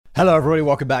Hello everybody,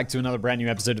 welcome back to another brand new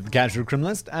episode of The Casual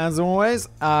Criminalist. As always,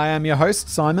 I am your host,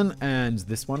 Simon, and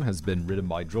this one has been written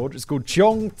by George. It's called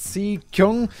Cheung Tze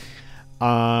Keung.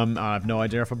 I have no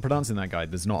idea if I'm pronouncing that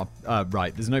guide. There's no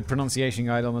pronunciation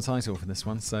guide on the title for this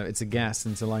one, so it's a guess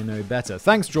until I know better.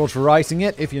 Thanks, George, for writing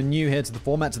it. If you're new here to the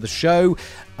format, to the show,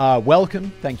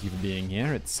 welcome. Thank you for being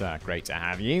here. It's great to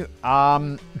have you.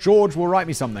 George will write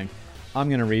me something. I'm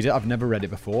going to read it. I've never read it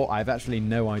before. I have actually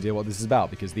no idea what this is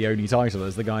about because the only title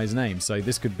is the guy's name. So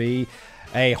this could be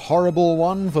a horrible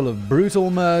one full of brutal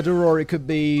murder, or it could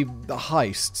be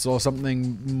heists or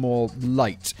something more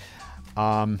light.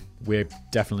 We're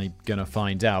definitely going to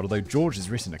find out, although George has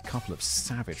written a couple of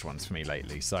savage ones for me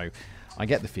lately, so I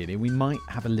get the feeling we might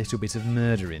have a little bit of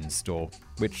murder in store,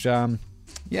 which, I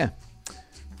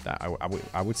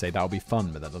would say that'll be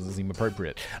fun, but that doesn't seem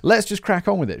appropriate. Let's just crack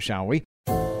on with it, shall we?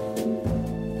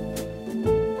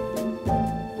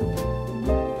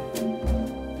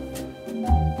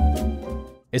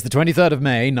 It's the 23rd of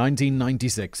May,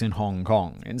 1996 in Hong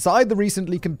Kong. Inside the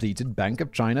recently completed Bank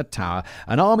of China Tower,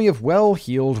 an army of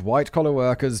well-heeled white-collar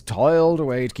workers toiled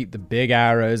away to keep the big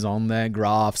arrows on their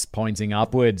graphs pointing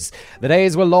upwards. The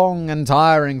days were long and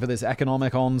tiring for this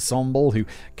economic ensemble who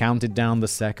counted down the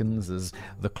seconds as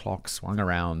the clock swung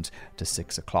around to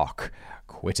 6 o'clock.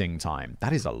 Quitting time.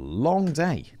 That is a long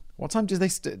day. What time do they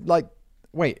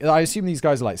Wait, I assume these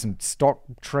guys are like some stock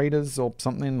traders or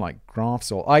something, like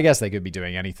graphs, or I guess they could be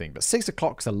doing anything, but 6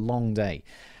 o'clock's a long day.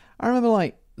 I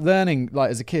remember learning,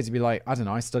 as a kid, to be like, I don't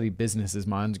know, I studied business as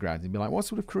my undergrad. You'd be like, what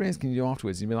sort of careers can you do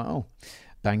afterwards? You'd be like, oh,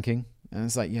 banking. And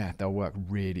it's like, yeah, they work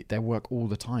all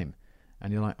the time.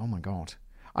 And you're like, oh my God.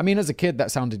 I mean, as a kid,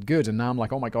 that sounded good, and now I'm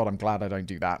like, oh my God, I'm glad I don't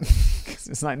do that.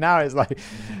 It's like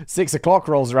 6 o'clock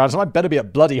rolls around, so I better be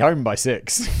at bloody home by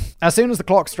 6. As soon as the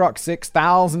clock struck 6,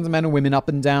 thousands of men and women up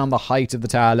and down the height of the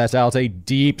tower let out a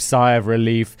deep sigh of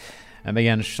relief and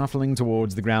began shuffling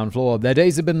towards the ground floor. Their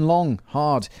days had been long,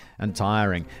 hard, and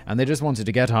tiring, and they just wanted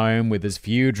to get home with as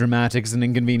few dramatics and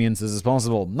inconveniences as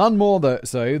possible. None more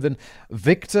so than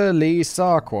Victor Lee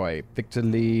Sarkoy.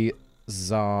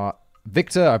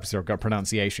 I've got a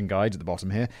pronunciation guide at the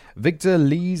bottom here. Victor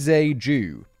Lee Tze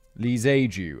Keung.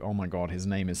 Oh my God, his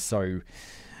name is so...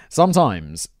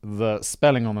 Sometimes the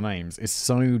spelling on the names is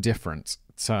so different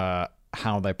to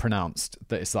how they're pronounced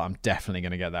that it's like, I'm definitely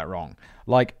going to get that wrong.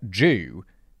 Like, Jew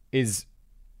is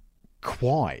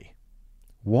Kwai.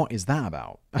 What is that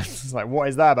about? It's like, what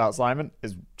is that about, Simon?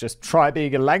 It's just try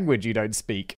being a language you don't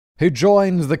speak. Who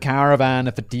joined the caravan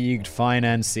of fatigued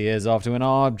financiers after an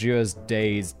arduous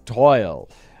day's toil.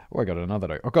 Oh, I got another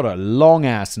note. I've got a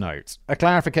long-ass note. A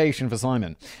clarification for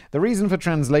Simon. The reason for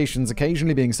translations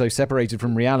occasionally being so separated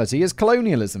from reality is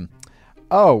colonialism.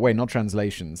 Oh, wait, not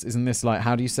translations. Isn't this like,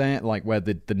 how do you say it? Like where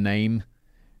the name...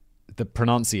 the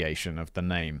pronunciation of the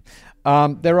name.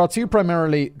 There are two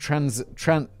primarily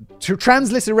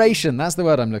transliteration, that's the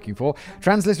word I'm looking for,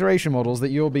 transliteration models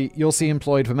that you'll see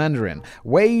employed for Mandarin.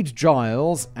 Wade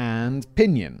Giles and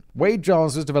Pinyin. Wade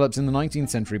Giles was developed in the 19th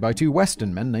century by two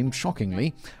Western men named,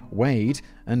 shockingly, Wade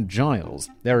and Giles.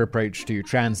 Their approach to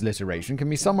transliteration can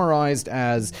be summarized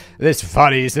as, this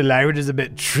funny language is a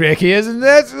bit tricky, isn't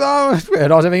it? Oh, we're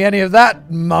not having any of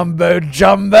that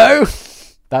mumbo-jumbo.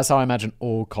 That's how I imagine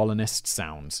all colonists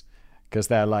sound. Because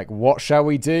they're like, what shall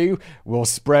we do? We'll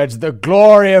spread the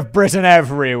glory of Britain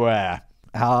everywhere.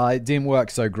 It didn't work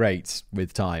so great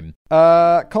with time.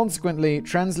 Consequently,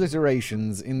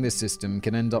 transliterations in this system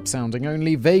can end up sounding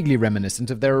only vaguely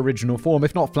reminiscent of their original form,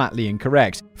 if not flatly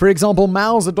incorrect. For example,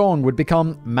 Mao Zedong would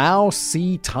become Mao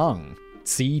Si-tung.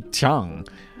 Si-tung.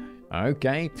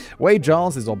 Okay. Wade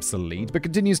Giles is obsolete, but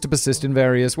continues to persist in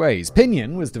various ways.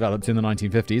 Pinyin was developed in the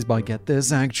 1950s by, get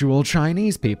this, actual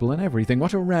Chinese people and everything.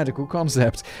 What a radical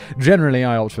concept. Generally,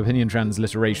 I opt for Pinyin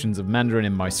transliterations of Mandarin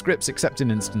in my scripts, except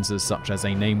in instances such as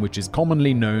a name which is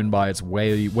commonly known by its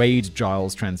Wade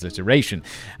Giles transliteration,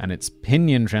 and its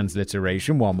Pinyin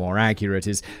transliteration, while more accurate,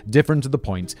 is different to the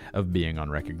point of being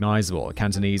unrecognizable.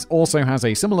 Cantonese also has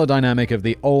a similar dynamic of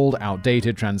the old,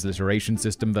 outdated transliteration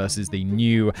system versus the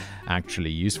new, actually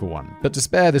useful one. But to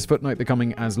spare this footnote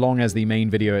becoming as long as the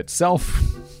main video itself,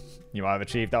 you might have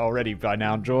achieved that already by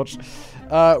now, George,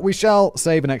 we shall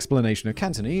save an explanation of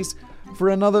Cantonese for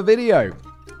another video.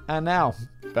 And now,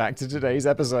 back to today's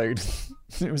episode.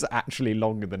 It was actually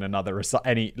longer than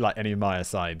any of my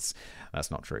asides.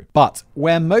 That's not true. But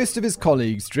where most of his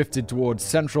colleagues drifted towards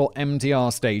Central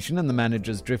MTR Station and the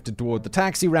managers drifted toward the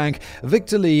taxi rank,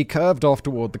 Victor Lee curved off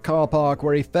toward the car park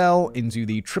where he fell into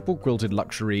the triple-quilted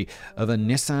luxury of a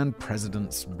Nissan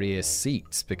President's rear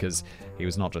seat, because he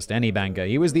was not just any banker,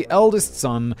 he was the eldest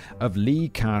son of Li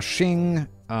Ka-shing,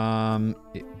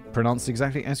 pronounced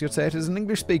exactly as you'd say it as an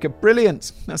English speaker.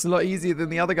 Brilliant. That's a lot easier than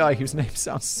the other guy whose name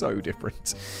sounds so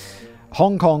different.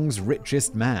 Hong Kong's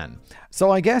richest man.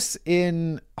 So I guess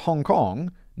in Hong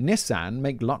Kong, Nissan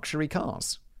make luxury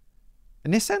cars.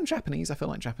 Nissan Japanese? I feel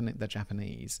like they're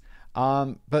Japanese.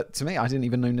 But to me, I didn't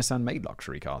even know Nissan made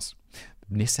luxury cars.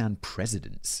 Nissan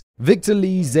presidents. Victor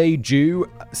Lee Zhe-ju,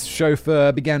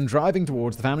 chauffeur, began driving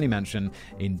towards the family mansion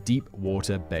in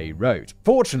Deepwater Bay Road.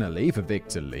 Fortunately for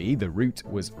Victor Lee, the route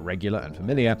was regular and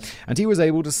familiar, and he was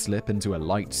able to slip into a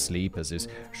light sleep as his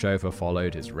chauffeur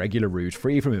followed his regular route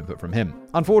free from input from him.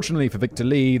 Unfortunately for Victor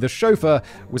Lee, the chauffeur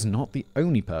was not the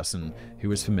only person who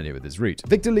was familiar with his route.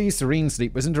 Victor Lee's serene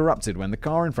sleep was interrupted when the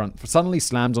car in front suddenly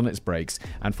slammed on its brakes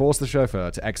and forced the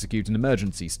chauffeur to execute an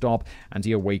emergency stop, and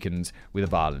he awakened with a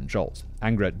violent jolt.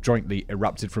 Anger jointly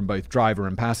erupted from both driver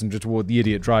and passenger toward the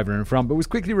idiot driver in front, but was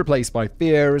quickly replaced by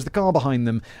fear as the car behind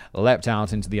them leapt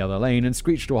out into the other lane and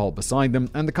screeched to a halt beside them,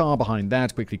 and the car behind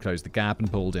that quickly closed the gap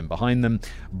and pulled in behind them,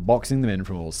 boxing them in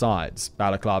from all sides.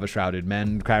 Balaclava-shrouded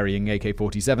men carrying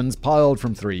AK-47s piled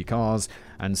from 3 cars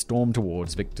and stormed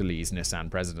towards Victor Lee's Nissan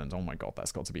president. Oh my god,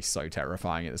 that's got to be so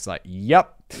terrifying. It's like,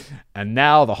 yep. And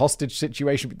now the hostage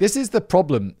situation. This is the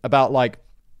problem about, like,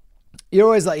 you're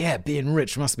always like, yeah, being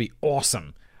rich must be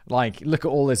awesome. Like, look at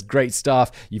all this great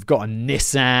stuff. You've got a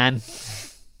Nissan.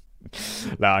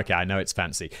 No, okay, I know it's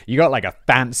fancy. You got like a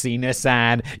fancy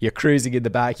Nissan. You're cruising in the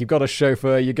back. You've got a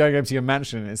chauffeur. You're going home to your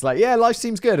mansion. And it's like, yeah, life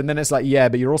seems good. And then it's like, yeah,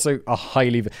 but you're also a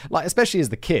highly... Like, especially as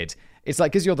the kid. It's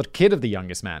like, because you're the kid of the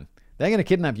youngest man. They're going to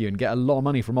kidnap you and get a lot of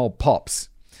money from old pops.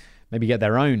 Maybe get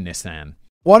their own Nissan.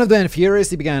 One of them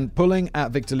furiously began pulling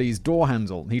at Victor Lee's door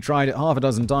handle. He tried it half a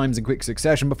dozen times in quick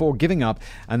succession before giving up,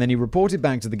 and then he reported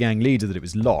back to the gang leader that it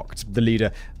was locked. The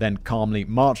leader then calmly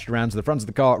marched around to the front of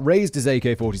the car, raised his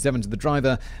AK-47 to the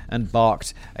driver, and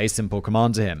barked a simple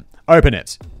command to him. "Open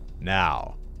it!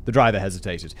 Now!" The driver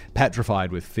hesitated,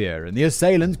 petrified with fear, and the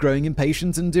assailant, growing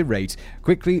impatient and irate,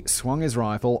 quickly swung his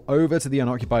rifle over to the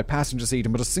unoccupied passenger seat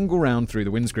and put a single round through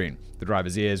the windscreen. The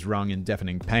driver's ears rung in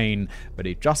deafening pain, but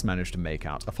he just managed to make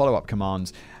out a follow-up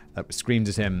command that screamed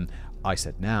at him, "I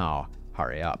said now,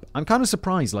 hurry up." I'm kind of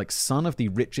surprised, like, son of the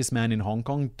richest man in Hong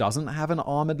Kong doesn't have an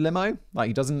armored limo. Like,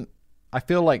 he doesn't... I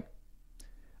feel like...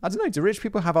 I don't know, do rich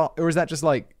people have... Or is that just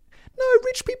like... No,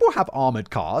 rich people have armored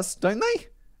cars, don't they?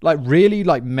 Like, really,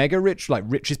 like, mega rich, like,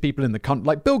 richest people in the country.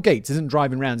 Like, Bill Gates isn't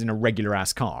driving around in a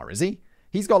regular-ass car, is he?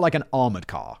 He's got, like, an armored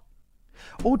car.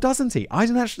 Or doesn't he? I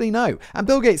don't actually know. And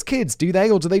Bill Gates' kids, do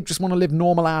they? Or do they just want to live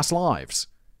normal-ass lives?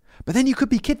 But then you could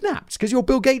be kidnapped because you're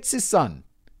Bill Gates' son.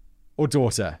 Or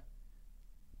daughter.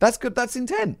 That's good. That's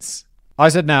intense. I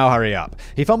said now, hurry up.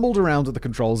 He fumbled around at the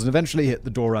controls and eventually hit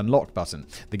the door unlock button.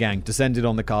 The gang descended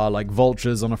on the car like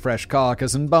vultures on a fresh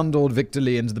carcass and bundled Victor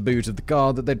Lee into the boot of the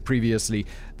car that had previously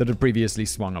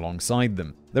swung alongside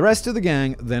them. The rest of the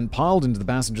gang then piled into the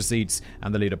passenger seats,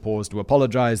 and the leader paused to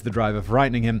apologize to the driver for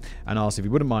frightening him and asked if he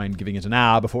wouldn't mind giving it an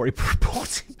hour before he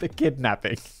reported the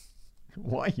kidnapping.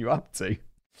 What are you up to?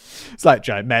 It's like,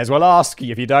 Joe, may as well ask.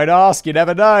 If you don't ask, you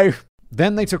never know.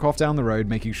 Then they took off down the road,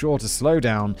 making sure to slow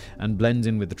down and blend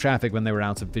in with the traffic when they were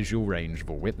out of visual range of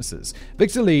all witnesses.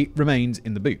 Victor Lee remained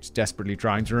in the boot, desperately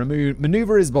trying to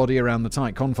maneuver his body around the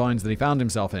tight confines that he found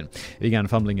himself in. He began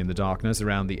fumbling in the darkness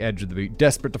around the edge of the boot,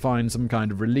 desperate to find some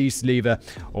kind of release lever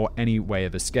or any way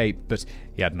of escape, but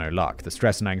he had no luck. The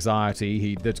stress and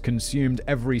anxiety that consumed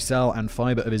every cell and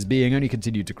fiber of his being only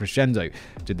continued to crescendo.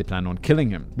 Did they plan on killing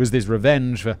him? Was this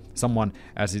revenge for someone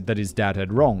that his dad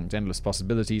had wronged? Endless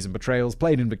possibilities and betrayals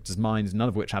played in Victor's mind, none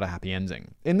of which had a happy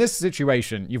ending. In this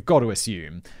situation, you've got to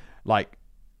assume, like,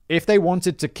 if they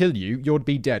wanted to kill you, you'd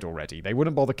be dead already. They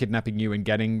wouldn't bother kidnapping you and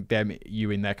getting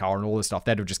you in their car and all this stuff.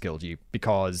 They'd have just killed you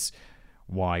because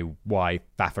why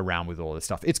faff around with all this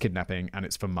stuff? It's kidnapping and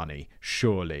it's for money.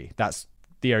 Surely. That's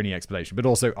the only explanation. But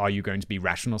also, are you going to be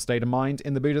rational state of mind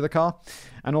in the boot of the car?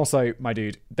 And also, my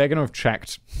dude, they're going to have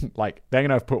checked, like, they're going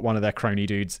to have put one of their crony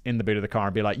dudes in the boot of the car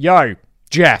and be like, yo,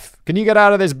 Jeff, can you get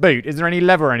out of this boot? Is there any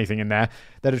lever or anything in there?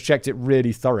 They'd have checked it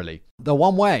really thoroughly. The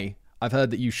one way I've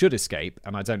heard that you should escape,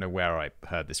 and I don't know where I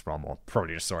heard this from, or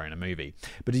probably just saw it in a movie,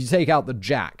 but you take out the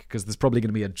jack, because there's probably going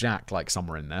to be a jack like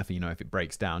somewhere in there for, if it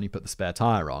breaks down, you put the spare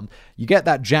tire on, you get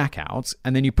that jack out,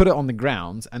 and then you put it on the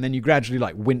ground, and then you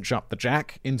gradually winch up the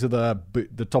jack into the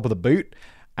top of the boot,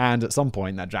 and at some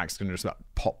point that jack's going to just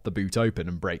pop the boot open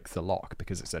and break the lock,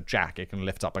 because it's a jack. It can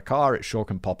lift up a car, it sure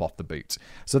can pop off the boot.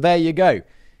 So there you go.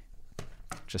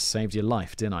 Just saved your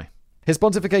life, didn't I? His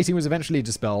pontificating was eventually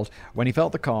dispelled when he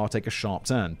felt the car take a sharp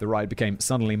turn. The ride became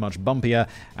suddenly much bumpier,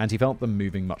 and he felt them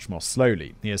moving much more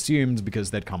slowly. He assumed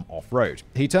because they'd come off-road.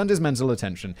 He turned his mental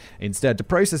attention instead to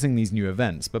processing these new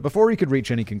events, but before he could reach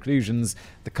any conclusions,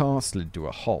 the car slid to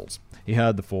a halt. He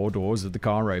heard the 4 doors of the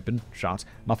car open, shut,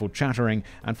 muffled chattering,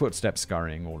 and footsteps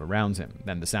scurrying all around him.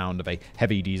 Then the sound of a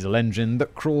heavy diesel engine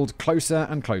that crawled closer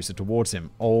and closer towards him.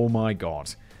 Oh my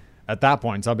god. At that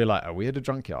point, I'd be like, are we at a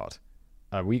junkyard?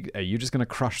 Are you just going to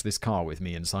crush this car with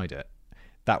me inside it?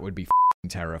 That would be f***ing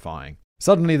terrifying.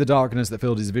 Suddenly, the darkness that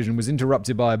filled his vision was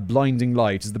interrupted by a blinding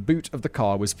light as the boot of the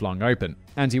car was flung open,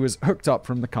 and he was hooked up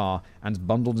from the car and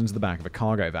bundled into the back of a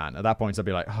cargo van. At that point, I'd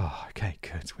be like, oh, okay,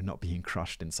 good. We're not being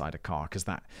crushed inside a car, because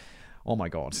that... Oh my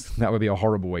god, that would be a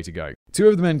horrible way to go. 2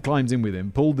 of the men climbed in with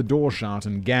him, pulled the door shut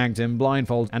and gagged him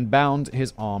blindfold and bound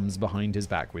his arms behind his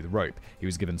back with rope. He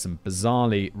was given some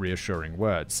bizarrely reassuring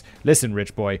words. Listen,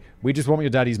 rich boy, we just want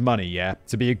your daddy's money, yeah?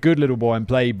 To be a good little boy and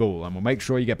play ball, and we'll make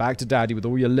sure you get back to daddy with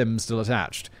all your limbs still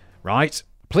attached. Right?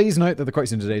 Please note that the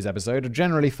quotes in today's episode are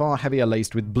generally far heavier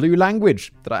laced with blue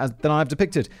language than I have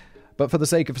depicted. But for the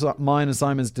sake of mine and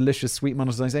Simon's delicious sweet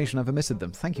monetization, I've omitted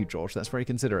them. Thank you, George. That's very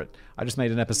considerate. I just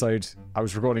made an episode. I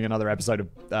was recording another episode of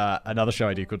another show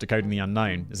I do called Decoding the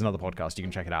Unknown. It's another podcast. You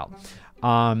can check it out.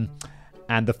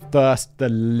 And the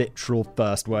literal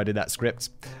first word in that script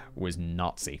was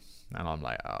Nazi. And I'm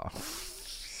like, oh,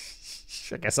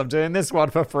 I guess I'm doing this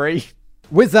one for free.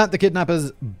 With that, the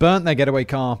kidnappers burnt their getaway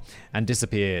car and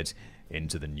disappeared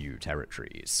into the new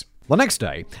territories. The next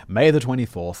day, May the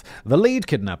 24th, the lead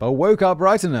kidnapper woke up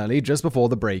bright and early just before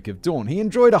the break of dawn. He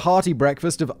enjoyed a hearty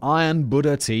breakfast of iron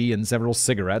Buddha tea and several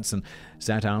cigarettes and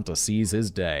set out to seize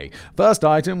his day. First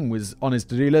item was on his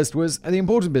to-do list was the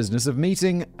important business of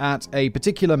meeting at a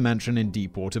particular mansion in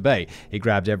Deepwater Bay. He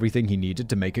grabbed everything he needed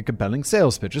to make a compelling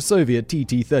sales pitch, a Soviet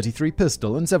TT-33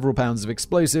 pistol and several pounds of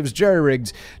explosives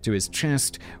jerry-rigged to his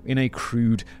chest in a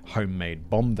crude homemade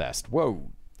bomb vest. Whoa,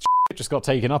 it just got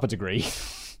taken up a degree.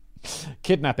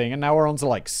 Kidnapping, and now we're on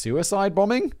to suicide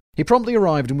bombing? He promptly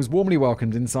arrived and was warmly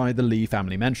welcomed inside the Lee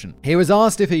family mansion. He was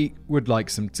asked if he would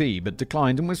like some tea, but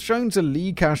declined and was shown to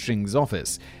Lee Ka-shing's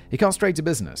office. He got straight to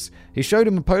business. He showed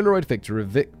him a Polaroid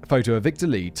photo of Victor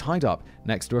Lee tied up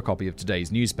next to a copy of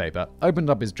today's newspaper,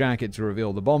 opened up his jacket to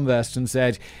reveal the bomb vest, and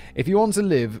said, if you want to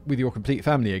live with your complete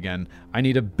family again, I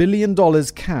need $1 billion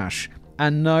cash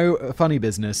and no funny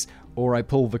business, or I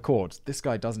pull the cord. This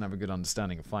guy doesn't have a good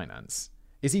understanding of finance.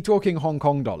 Is he talking Hong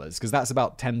Kong dollars? Because that's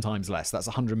about 10 times less. That's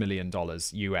 $100 million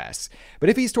US. But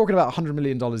if he's talking about $100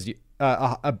 million,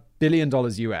 $1 billion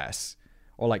US,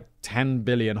 or 10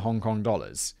 billion Hong Kong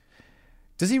dollars,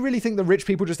 does he really think that rich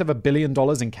people just have $1 billion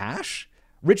in cash?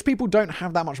 Rich people don't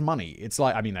have that much money. It's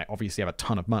they obviously have a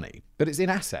ton of money, but it's in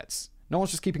assets. No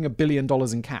one's just keeping $1 billion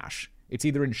in cash. It's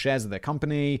either in shares of their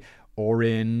company or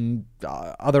in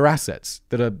other assets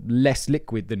that are less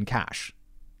liquid than cash.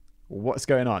 What's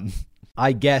going on?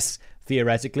 I guess,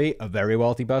 theoretically, a very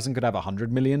wealthy person could have $100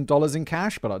 million in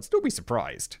cash, but I'd still be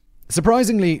surprised.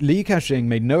 Surprisingly, Lee Ka-shing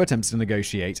made no attempts to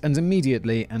negotiate and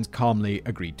immediately and calmly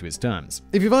agreed to his terms.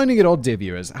 If you're finding it odd, dear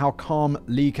viewers, how calm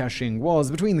Lee Ka-shing was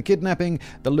between the kidnapping,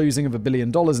 the losing of $1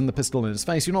 billion and the pistol in his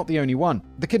face, you're not the only one.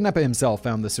 The kidnapper himself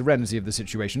found the serenity of the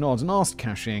situation odd and asked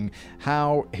Ka-shing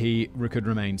how he could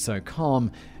remain so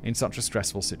calm in such a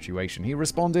stressful situation. He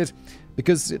responded,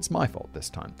 because it's my fault this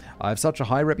time. I have such a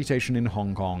high reputation in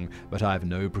Hong Kong, but I have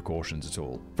no precautions at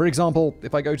all. For example,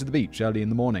 if I go to the beach early in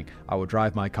the morning, I will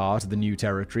drive my car to the new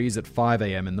territories at 5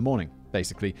 a.m. in the morning.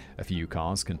 Basically, a few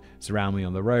cars can surround me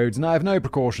on the roads, and I have no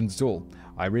precautions at all.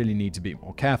 I really need to be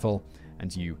more careful,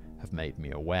 and you have made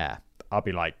me aware. I'll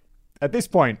be like, at this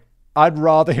point, I'd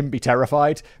rather him be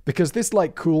terrified, because this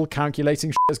cool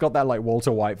calculating shit has got that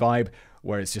Walter White vibe,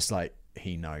 where it's just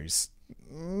he knows.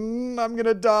 I'm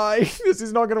gonna die. This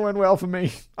is not gonna end well for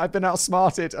me. I've been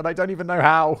outsmarted, and I don't even know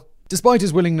how. Despite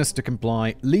his willingness to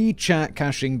comply, Lee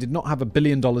Ka-shing did not have $1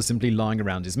 billion simply lying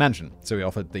around his mansion, so he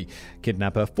offered the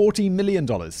kidnapper $40 million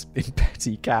in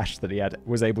petty cash that he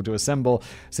was able to assemble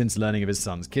since learning of his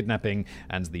son's kidnapping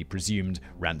and the presumed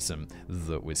ransom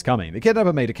that was coming. The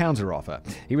kidnapper made a counteroffer.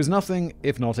 He was nothing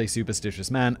if not a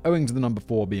superstitious man, owing to the number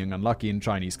 4 being unlucky in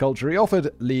Chinese culture. He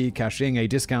offered Lee Ka-shing a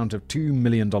discount of $2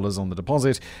 million on the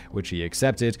deposit, which he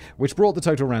accepted, which brought the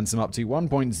total ransom up to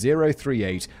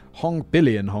 1.038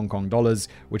 billion Hong Kong dollars,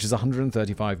 which is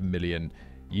 135 million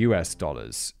US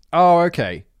dollars. Oh,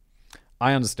 okay.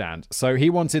 I understand. So he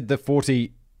wanted the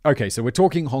 40... Okay, so we're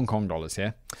talking Hong Kong dollars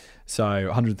here. So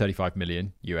 135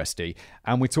 million USD.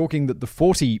 And we're talking that the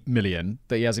 40 million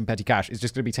that he has in petty cash is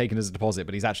just going to be taken as a deposit,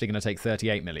 but he's actually going to take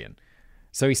 38 million.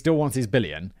 So he still wants his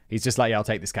billion. He's just like, yeah, I'll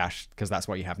take this cash because that's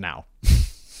what you have now.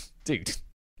 Dude.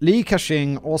 Li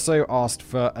Ka-shing also asked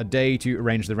for a day to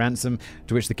arrange the ransom,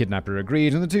 to which the kidnapper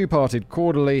agreed, and the two parted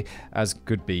cordially, as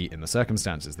could be in the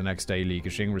circumstances. The next day, Li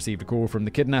Ka-shing received a call from the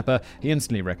kidnapper. He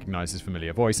instantly recognized his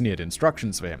familiar voice, and he had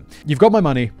instructions for him. You've got my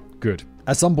money. Good.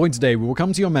 At some point today, we will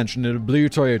come to your mansion in a blue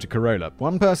Toyota Corolla.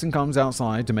 One person comes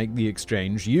outside to make the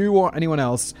exchange. You or anyone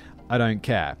else, I don't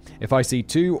care. If I see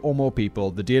 2 or more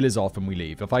people, the deal is off and we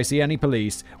leave. If I see any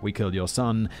police, we kill your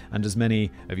son and as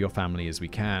many of your family as we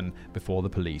can before the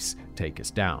police take us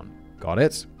down. Got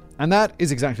it? And that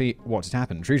is exactly what had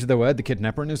happened. True to their word, the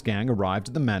kidnapper and his gang arrived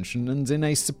at the mansion, and in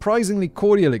a surprisingly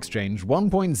cordial exchange,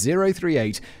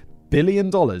 $1.038 billion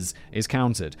is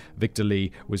counted. Victor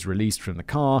Lee was released from the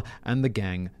car and the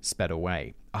gang sped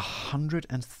away.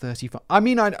 135. I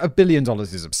mean, $1 billion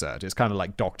is absurd. It's kind of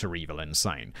like Dr. Evil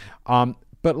insane.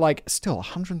 But like, still,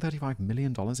 $135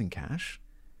 million in cash?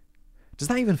 Does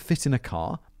that even fit in a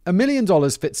car? $1 million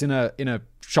fits in a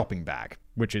shopping bag,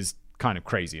 which is kind of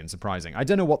crazy and surprising. I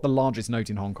don't know what the largest note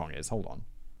in Hong Kong is. Hold on.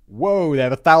 Whoa, they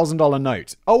have a $1,000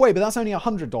 note. Oh wait, but that's only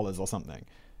 $100 or something.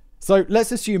 So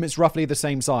let's assume it's roughly the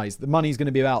same size. The money's going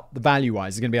to be about, the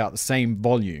value-wise, is going to be about the same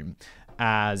volume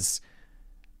as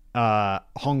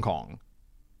Hong Kong.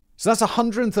 So that's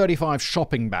 135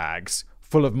 shopping bags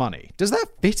full of money. Does that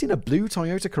fit in a blue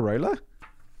Toyota Corolla?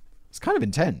 It's kind of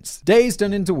intense. Days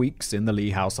turned into weeks in the Lee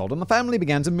household, and the family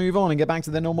began to move on and get back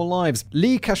to their normal lives.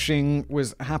 Li Ka-shing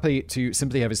was happy to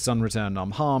simply have his son returned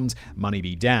unharmed. Money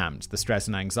be damned. The stress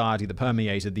and anxiety that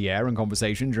permeated the air and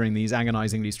conversation during these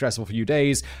agonizingly stressful few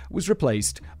days was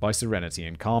replaced by serenity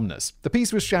and calmness. The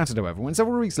peace was shattered, however, when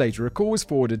several weeks later a call was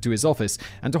forwarded to his office,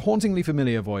 and a hauntingly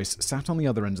familiar voice sat on the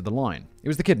other end of the line. It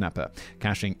was the kidnapper.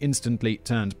 Ka-shing instantly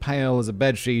turned pale as a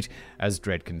bedsheet as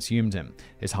dread consumed him.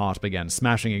 His heart began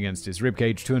smashing against his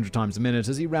ribcage 200 times a minute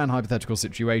as he ran hypothetical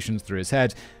situations through his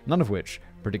head, none of which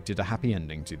predicted a happy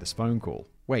ending to this phone call.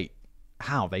 Wait,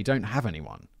 how? They don't have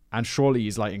anyone. And surely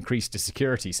he's increased his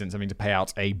security since having to pay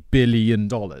out $1 billion.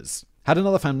 Had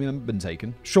another family member been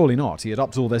taken? Surely not. He had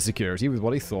upped all their security with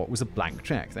what he thought was a blank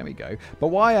check. There we go. But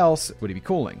why else would he be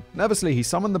calling? Nervously, he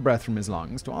summoned the breath from his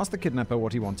lungs to ask the kidnapper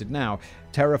what he wanted now,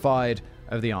 terrified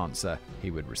of the answer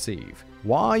he would receive.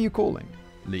 Why are you calling?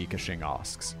 Li Ka-shing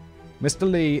asks. Mr.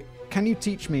 Lee, can you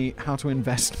teach me how to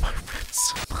invest my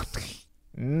ransom money?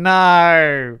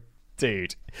 No,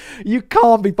 dude. You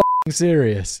can't be f***ing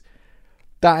serious.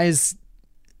 That is...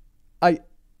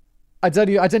 I don't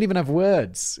even have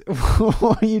words.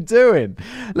 What are you doing?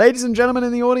 Ladies and gentlemen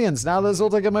in the audience, now let's all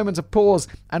take a moment to pause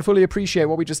and fully appreciate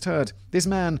what we just heard. This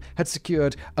man had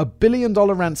secured $1 billion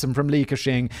ransom from Li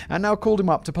Ka-shing and now called him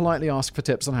up to politely ask for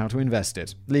tips on how to invest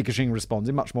it. Li Ka-shing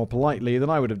responded much more politely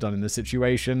than I would have done in this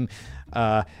situation.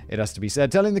 It has to be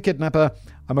said, telling the kidnapper,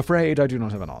 I'm afraid I do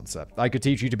not have an answer. I could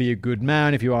teach you to be a good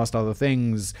man if you asked other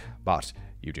things, but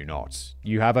you do not.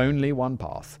 You have only one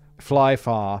path. Fly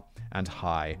far and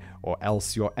high, or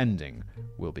else your ending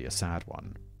will be a sad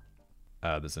one.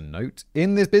 There's a note.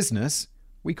 In this business,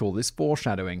 we call this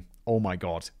foreshadowing. Oh my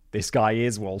god, this guy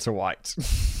is Walter White.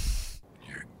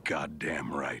 You're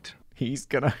goddamn right. He's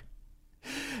gonna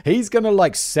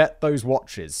set those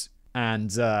watches.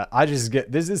 And I just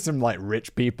get, this is some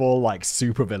rich people,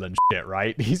 supervillain shit,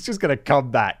 right? He's just gonna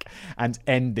come back and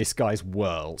end this guy's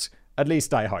world. At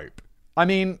least I hope. I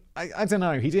mean, I don't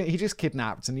know. He just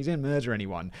kidnapped and he didn't murder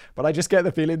anyone. But I just get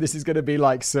the feeling this is going to be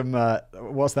like some,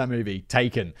 what's that movie?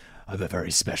 Taken. I have a very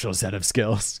special set of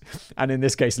skills. And in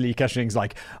this case, Li Ka-shing's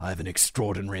like, I have an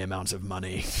extraordinary amount of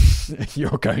money.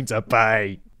 You're going to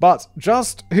pay. But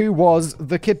just who was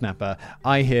the kidnapper?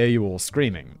 I hear you all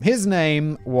screaming. His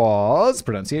name was,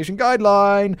 pronunciation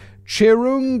guideline,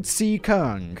 Cheung Tze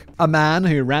Keung, a man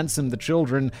who ransomed the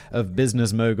children of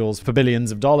business moguls for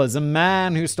billions of dollars, a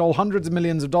man who stole hundreds of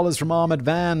millions of dollars from armored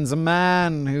vans, a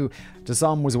man who to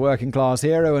some was a working class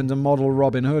hero and a model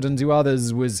Robin Hood, and to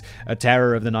others was a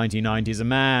terror of the 1990s, a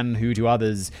man who to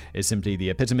others is simply the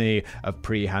epitome of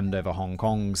pre-handover Hong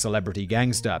Kong celebrity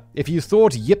gangster. If you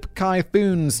thought Yip Kai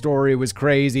Foon's story was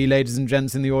crazy, ladies and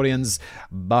gents in the audience,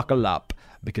 buckle up,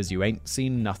 because you ain't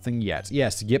seen nothing yet.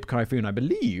 Yes, Yip Kai Foon, I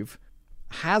believe,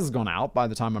 has gone out by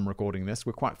the time I'm recording this.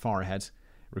 We're quite far ahead.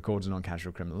 Recorded on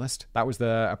Casual Criminalist. That was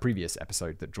a previous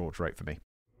episode that George wrote for me.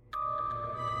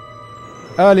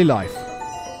 Early life.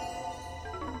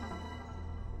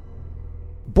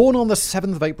 Born on the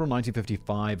 7th of April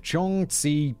 1955, Cheung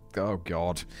Tze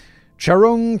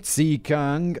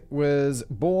Keung was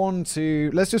born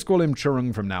to... Let's just call him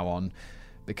Cheung from now on.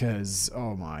 Because,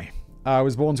 oh my...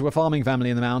 was born to a farming family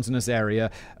in the mountainous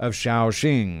area of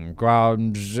Shaoxing.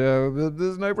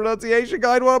 There's no pronunciation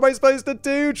guide. What am I supposed to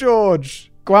do,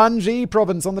 George? Guangxi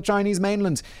province on the Chinese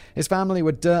mainland. His family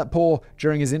were dirt poor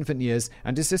during his infant years,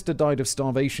 and his sister died of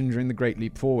starvation during the Great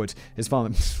Leap Forward. His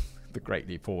father... The Great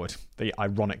Leap Forward. The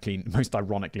most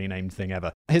ironically named thing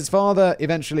ever. His father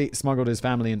eventually smuggled his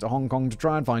family into Hong Kong to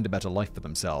try and find a better life for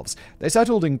themselves. They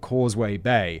settled in Causeway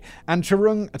Bay, and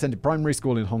Cheung attended primary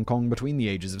school in Hong Kong between the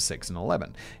ages of 6 and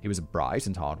 11. He was a bright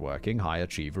and hard-working high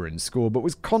achiever in school, but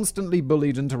was constantly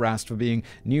bullied and harassed for being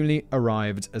newly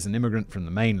arrived as an immigrant from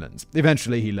the mainland.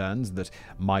 Eventually, he learned that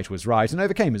might was right and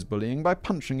overcame his bullying by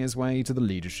punching his way to the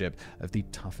leadership of the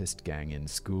toughest gang in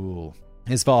school.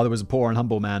 His father was a poor and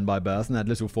humble man by birth and had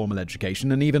little formal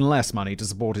education and even less money to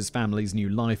support his family's new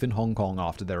life in Hong Kong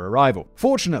after their arrival.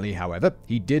 Fortunately, however,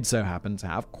 he did so happen to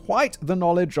have quite the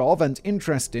knowledge of and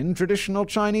interest in traditional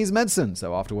Chinese medicine,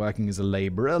 so after working as a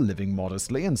labourer, living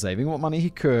modestly and saving what money he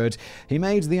could, he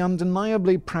made the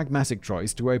undeniably pragmatic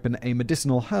choice to open a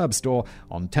medicinal herb store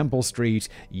on Temple Street,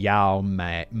 Yau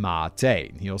Ma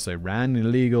Tei. He also ran an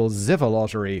illegal ziffer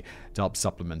lottery to help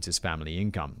supplement his family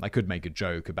income. I could make a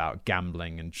joke about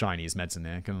gambling and Chinese medicine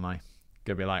here, couldn't I?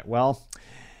 Could be like, well,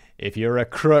 if you're a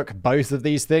crook, both of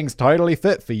these things totally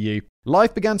fit for you.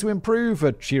 Life began to improve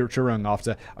for Cheung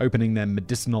after opening their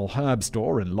medicinal herb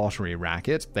store and lottery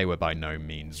racket. They were by no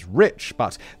means rich,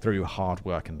 but through hard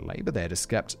work and labor, they had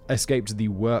escaped the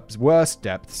worst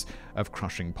depths of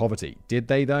crushing poverty. Did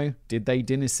they, though?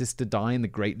 Didn't his sister die in the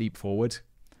Great Leap Forward?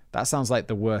 That sounds like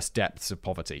the worst depths of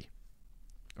poverty.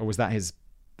 Or was that his...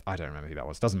 I don't remember who that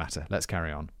was. Doesn't matter. Let's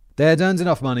carry on. They had earned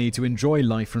enough money to enjoy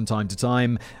life from time to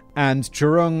time, and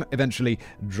Cheung eventually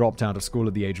dropped out of school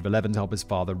at the age of 11 to help his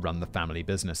father run the family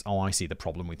business. Oh, I see the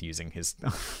problem with using his...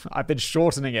 I've been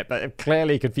shortening it, but I've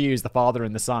clearly confused the father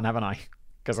and the son, haven't I?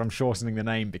 Because I'm shortening the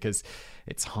name because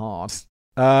it's hard.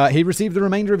 He received the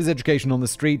remainder of his education on the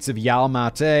streets of Yau Ma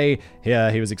Tei.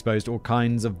 Here, he was exposed to all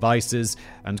kinds of vices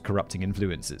and corrupting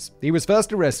influences. He was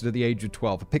first arrested at the age of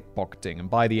 12 for pickpocketing,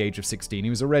 and by the age of 16, he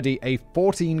was already a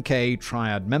 14K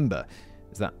triad member.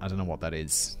 I don't know what that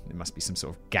is. It must be some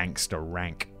sort of gangster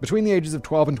rank. Between the ages of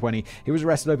 12 and 20, he was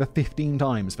arrested over 15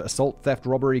 times for assault, theft,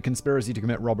 robbery, conspiracy to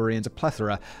commit robbery, and a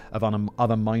plethora of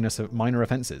other minor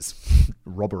offenses.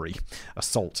 Robbery,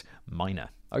 assault, minor.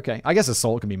 Okay, I guess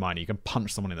assault can be minor. You can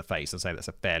punch someone in the face and say that's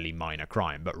a fairly minor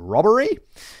crime. But robbery?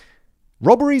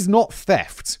 Robbery's not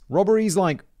theft. Robbery's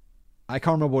like, I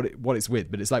can't remember what it's with,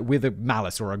 but it's like with a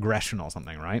malice or aggression or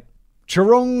something, right?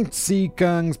 Cheung Tze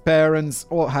Keung's parents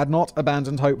had not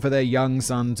abandoned hope for their young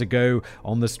son to go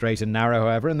on the straight and narrow,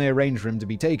 however, and they arranged for him to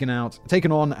be taken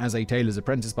on as a tailor's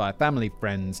apprentice by a family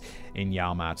friend in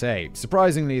Yau Ma Tei.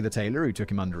 Surprisingly, the tailor who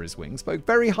took him under his wing spoke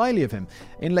very highly of him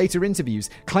in later interviews,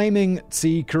 claiming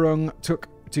Tze Keung took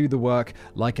to the work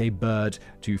like a bird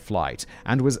to flight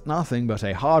and was nothing but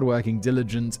a hard-working,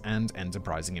 diligent, and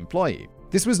enterprising employee.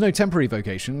 This was no temporary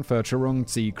vocation for Cheung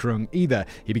Tze Keung either.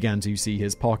 He began to see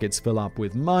his pockets fill up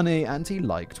with money, and he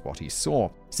liked what he saw.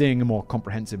 Seeing a more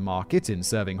comprehensive market in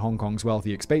serving Hong Kong's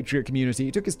wealthy expatriate community,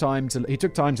 he took time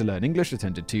to learn English,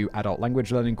 attended 2 adult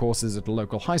language learning courses at a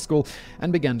local high school,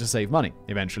 and began to save money.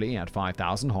 Eventually, he had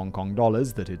 5,000 Hong Kong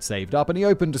dollars that he'd saved up, and he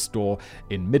opened a store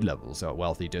in Mid-Level, so a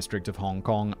wealthy district of Hong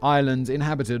Kong Island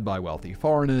inhabited by wealthy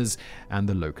foreigners and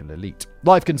the local elite.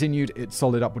 Life continued its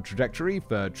solid upward trajectory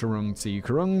for Cheung Tze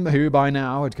Keung, who by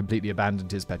now had completely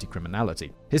abandoned his petty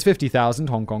criminality. His 50,000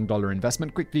 Hong Kong dollar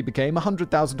investment quickly became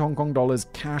 100,000 Hong Kong dollars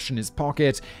cash in his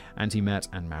pocket, and he met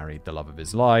and married the love of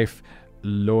his life,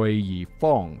 Loi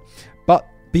Yifeng. But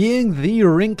being the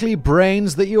wrinkly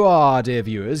brains that you are, dear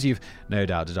viewers, you've no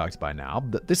doubt deducted by now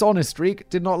that this honest streak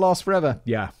did not last forever.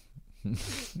 Yeah,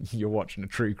 you're watching a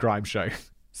true crime show.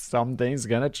 Something's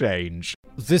gonna change.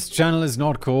 This channel is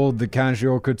not called The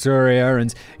Casual Couturier,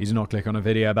 and you do not click on a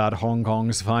video about Hong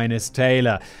Kong's finest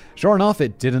tailor. Sure enough,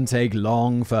 it didn't take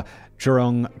long for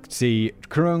Cheung Tze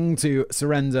Keung to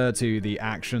surrender to the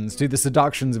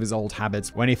seductions of his old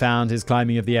habits when he found his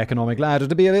climbing of the economic ladder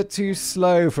to be a bit too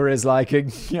slow for his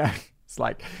liking. Yeah, it's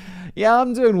like, yeah,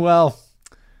 I'm doing well.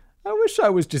 I wish I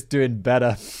was just doing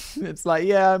better. It's like,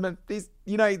 yeah, he's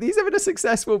having a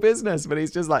successful business, but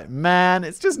he's just like, man,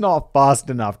 it's just not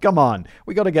fast enough. Come on,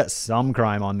 we got to get some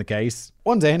crime on the case.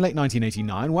 One day in late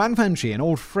 1989, Wang Fanqi, an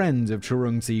old friend of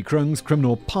Cheung Tze Keung's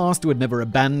criminal past who had never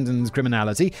abandoned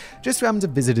criminality, just happened to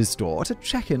visit his store to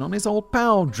check in on his old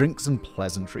pal. Drinks and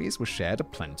pleasantries were shared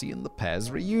aplenty in the pair's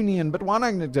reunion, but one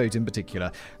anecdote in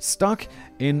particular stuck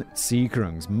in Tze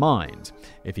Keung's mind.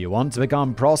 If you want to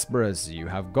become prosperous, you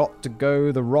have got to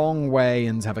go the wrong way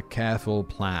and have a careful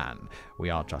plan. We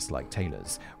are just like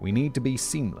tailors. We need to be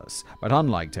seamless, but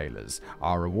unlike tailors,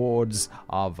 our rewards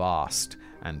are vast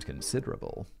and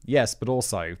considerable. Yes, but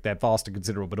also, they're vast and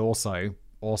considerable, but also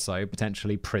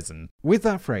potentially prison. With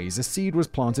that phrase, a seed was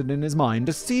planted in his mind,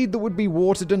 a seed that would be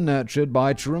watered and nurtured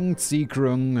by Cheung Tze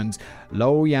Keung and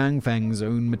Lo Yang Feng's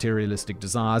own materialistic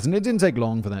desires, and it didn't take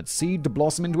long for that seed to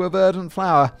blossom into a verdant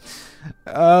flower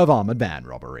of armored van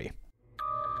robbery.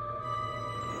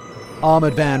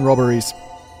 Armored van robberies.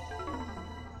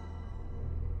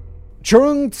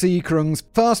 Cheung Tze Keung's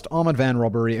first armoured van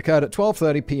robbery occurred at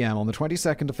 12:30 p.m. on the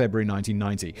 22nd of February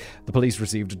 1990. The police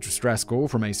received a distress call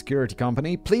from a security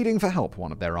company pleading for help.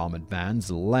 One of their armoured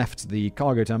vans left the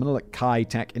cargo terminal at Kai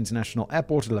Tak International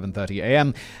Airport at 11:30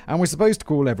 a.m. and was supposed to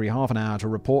call every half an hour to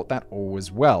report that all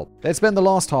was well. They'd spent the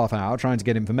last half hour trying to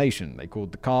get information. They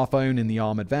called the car phone in the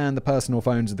armoured van, the personal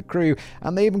phones of the crew,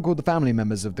 and they even called the family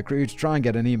members of the crew to try and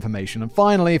get any information. And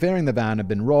finally, fearing the van had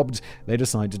been robbed, they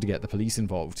decided to get the police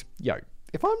involved.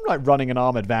 If I'm like running an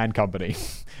armored van company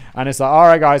and it's like, all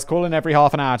right, guys, call in every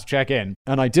half an hour to check in,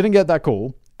 and I didn't get that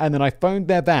call, and then I phoned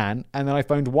their van, and then I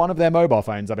phoned one of their mobile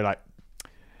phones, I'd be like,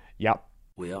 yep.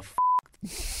 We are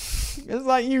It's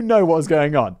like, you know what's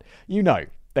going on. You know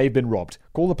they've been robbed.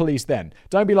 Call the police then.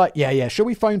 Don't be like, yeah, shall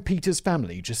we phone Peter's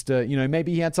family? Just,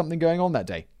 maybe he had something going on that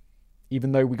day.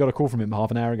 Even though we got a call from him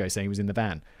half an hour ago saying he was in the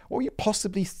van. What were you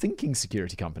possibly thinking,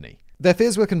 security company? Their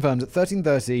fears were confirmed at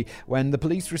 13:30 when the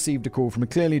police received a call from a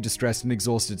clearly distressed and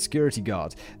exhausted security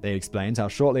guard. They explained how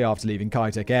shortly after leaving Kai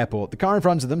Tak Airport, the car in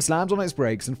front of them slammed on its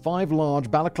brakes and 5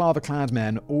 large balaclava-clad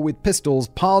men, all with pistols,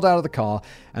 piled out of the car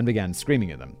and began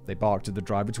screaming at them. They barked at the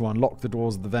driver to unlock the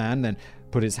doors of the van, then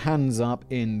put his hands up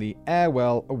in the air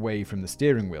well away from the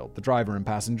steering wheel. The driver and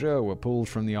passenger were pulled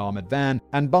from the armored van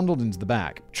and bundled into the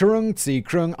back. Cheung Tze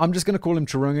Keung, I'm just going to call him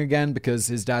Cheung again because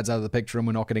his dad's out of the picture and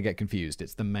we're not going to get confused.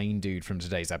 It's the main dude from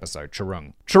today's episode,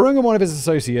 Cheung. Cheung and one of his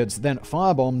associates then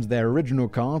firebombed their original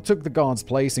car, took the guard's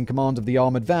place in command of the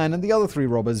armored van, and the other 3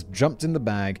 robbers jumped in the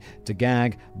bag to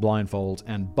gag, blindfold,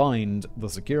 and bind the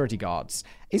security guards.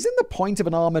 Isn't the point of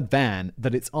an armored van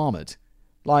that it's armored?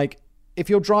 Like, if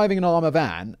you're driving an armored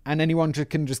van and anyone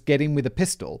can just get in with a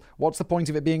pistol, what's the point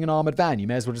of it being an armored van? You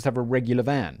may as well just have a regular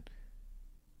van.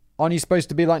 Aren't you supposed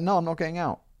to be like, no, I'm not getting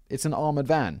out. It's an armored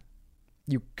van.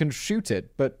 You can shoot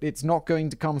it, but it's not going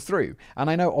to come through. And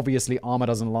I know, obviously, armor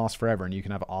doesn't last forever and you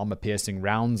can have armor-piercing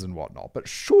rounds and whatnot, but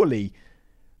surely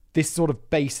this sort of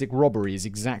basic robbery is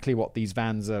exactly what these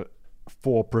vans are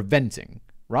for preventing,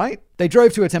 right? They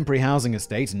drove to a temporary housing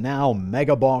estate, now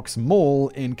Megabox Mall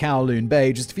in Kowloon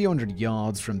Bay, just a few hundred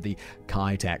yards from the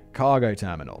Kai Tak cargo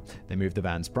terminal. They moved the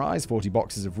van's prize, 40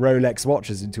 boxes of Rolex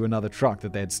watches, into another truck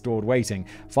that they had stored waiting.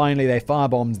 Finally, they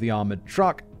firebombed the armored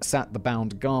truck, sat the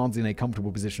bound guards in a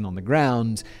comfortable position on the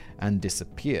ground, and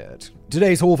disappeared.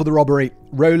 Today's haul for the robbery: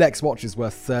 Rolex watches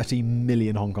worth 30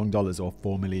 million Hong Kong dollars or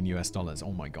 $4 million US.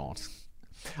 Oh my god.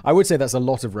 I would say that's a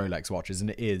lot of Rolex watches, and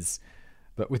it is.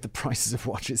 But with the prices of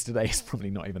watches today, it's probably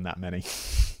not even that many.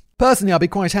 Personally, I'd be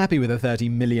quite happy with a 30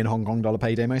 million Hong Kong dollar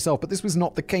payday myself, but this was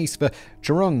not the case for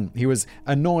Cheung. He was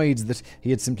annoyed that he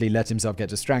had simply let himself get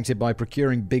distracted by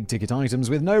procuring big-ticket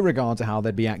items with no regard to how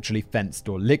they'd be actually fenced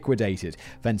or liquidated.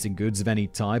 Fencing goods of any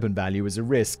type and value is a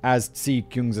risk, as Tze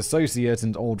Keung's associate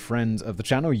and old friend of the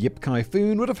channel, Yip Kai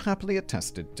Foon, would have happily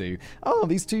attested to. Oh,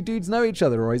 these 2 dudes know each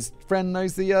other, or his friend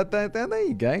knows the... there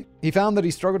you go. He found that he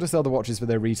struggled to sell the watches for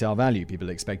their retail value. People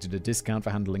expected a discount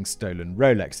for handling stolen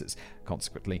Rolexes.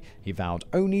 Consequently, he vowed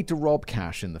only to rob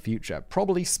cash in the future.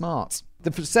 Probably smart.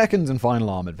 The second and final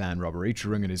armoured van robbery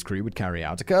Cheung and his crew would carry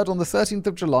out occurred on the 13th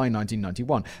of July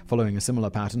 1991. Following a similar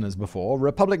pattern as before,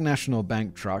 Republic National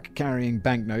Bank truck carrying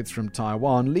banknotes from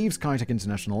Taiwan leaves Kai Tak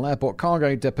International Airport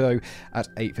cargo depot at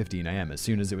 8:15 a.m. As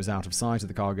soon as it was out of sight of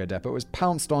the cargo depot, it was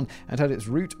pounced on and had its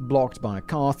route blocked by a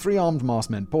car. 3 armed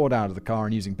masked men poured out of the car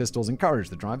and, using pistols,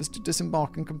 encouraged the drivers to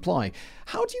disembark and comply.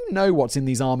 How do you know what's in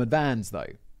these armoured vans,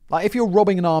 though? Like, if you're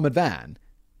robbing an armoured van,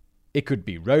 it could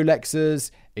be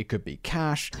Rolexes, it could be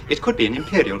cash. It could be an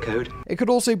imperial code. It could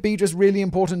also be just really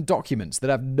important documents that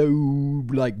have no,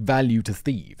 value to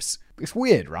thieves. It's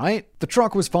weird, right? The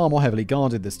truck was far more heavily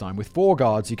guarded this time, with 4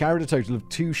 guards who carried a total of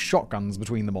 2 shotguns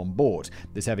between them on board.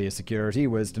 This heavier security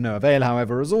was to no avail,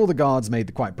 however, as all the guards made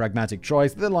the quite pragmatic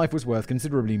choice that their life was worth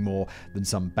considerably more than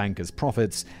some bankers'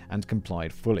 profits and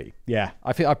complied fully. Yeah,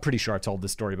 I'm pretty sure I've told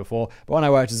this story before, but when I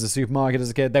worked as a supermarket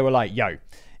as a kid, they were like, yo,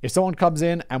 if someone comes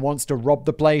in and wants to rob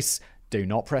the place, do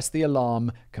not press the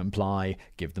alarm, comply,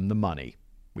 give them the money.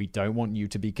 We don't want you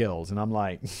to be killed. And I'm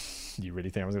like, you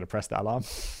really think I was going to press that alarm?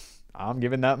 I'm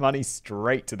giving that money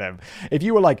straight to them. If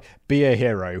you were like, be a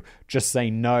hero, just say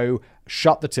no,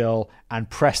 shut the till, and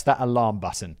press that alarm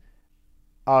button.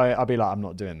 I'd be like, I'm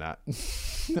not doing that.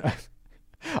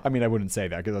 I mean, I wouldn't say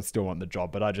that because I'd still want the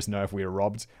job, but I just know if we were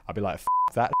robbed, I'd be like, F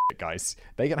that shit, guys.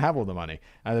 They can have all the money.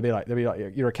 And they'd be like,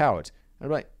 you're a coward. I'd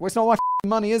be like, well, it's not my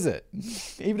money, is it?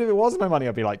 Even if it was my money,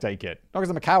 I'd be like, take it. Not because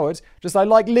I'm a coward, just I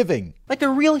like living. Like a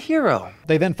real hero.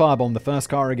 They then firebombed the first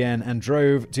car again and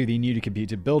drove to the newly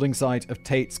completed building site of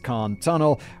Tate's Khan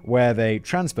Tunnel, where they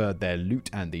transferred their loot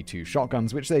and the 2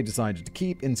 shotguns, which they decided to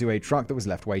keep into a truck that was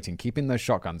left waiting. Keeping those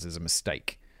shotguns is a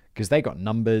mistake, because they got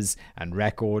numbers and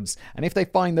records, and if they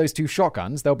find those 2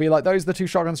 shotguns, they'll be like, those are the 2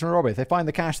 shotguns from a robbery. If they find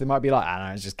the cash, they might be like,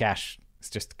 no, it's just cash. It's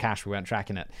just cash, we weren't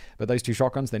tracking it. But those 2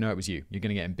 shotguns, they know it was you. You're going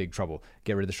to get in big trouble.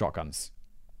 Get rid of the shotguns.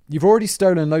 You've already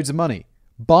stolen loads of money.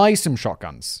 Buy some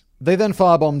shotguns. They then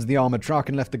firebombed the armored truck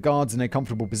and left the guards in a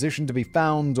comfortable position to be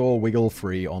found or wiggle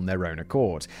free on their own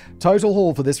accord. Total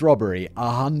haul for this robbery,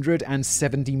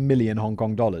 170 million Hong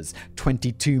Kong dollars,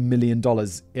 $22 million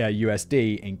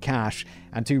USD in cash,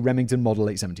 and 2 Remington Model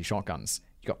 870 shotguns.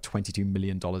 You got $22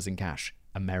 million in cash.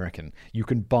 American. You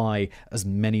can buy as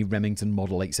many Remington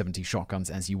Model 870 shotguns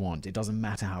as you want. It doesn't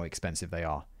matter how expensive they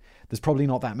are. There's probably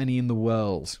not that many in the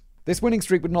world. This winning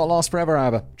streak would not last forever,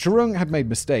 however. Cheung had made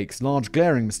mistakes, large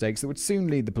glaring mistakes that would soon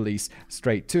lead the police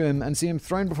straight to him and see him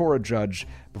thrown before a judge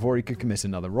before he could commit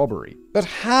another robbery. But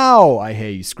how? I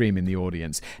hear you scream in the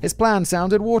audience. His plan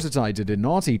sounded watertight, did it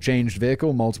not? He changed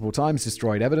vehicle multiple times,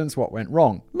 destroyed evidence. What went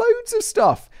wrong? Loads of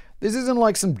stuff. This isn't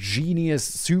like some genius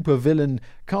supervillain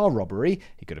car robbery.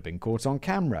 He could have been caught on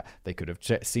camera. They could have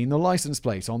seen the license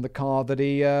plate on the car that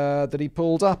he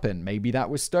pulled up in. Maybe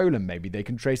that was stolen. Maybe they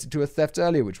can trace it to a theft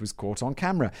earlier, which was caught on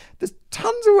camera. There's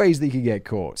tons of ways they could get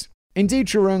caught. Indeed,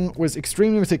 Cheung was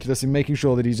extremely meticulous in making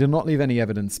sure that he did not leave any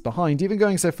evidence behind, even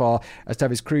going so far as to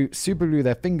have his crew superglue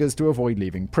their fingers to avoid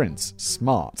leaving prints.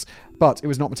 Smart. But it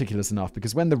was not meticulous enough,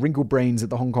 because when the wrinkled brains at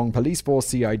the Hong Kong Police Force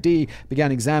CID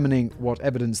began examining what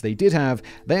evidence they did have,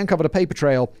 they uncovered a paper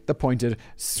trail that pointed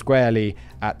squarely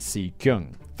at Tze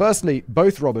Keung. Firstly,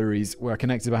 both robberies were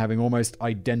connected by having almost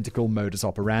identical modus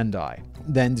operandi.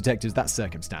 That's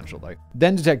circumstantial though.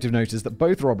 Then detective noticed that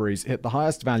both robberies hit the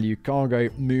highest value cargo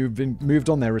moved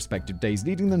on their respective days,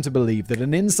 leading them to believe that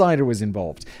an insider was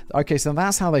involved. Okay, so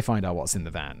that's how they find out what's in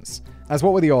the vans. As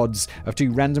what were the odds of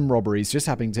 2 random robberies just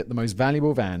happening to hit the most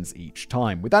valuable vans each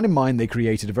time? With that in mind, they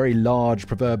created a very large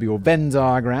proverbial Venn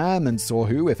diagram and saw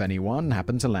who, if anyone,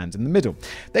 happened to land in the middle.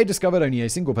 They discovered only a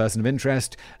single person of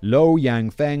interest, Lo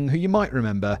Yang-feng, who you might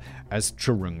remember as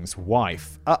Cheung's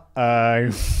wife.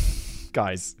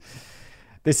 Guys,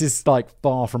 this is like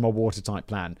far from a watertight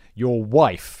plan. Your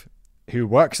wife, who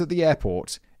works at the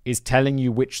airport, is telling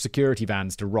you which security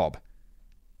vans to rob.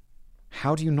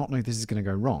 How do you not know this is going to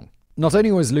go wrong? Not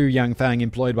only was Lu Yangfang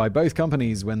employed by both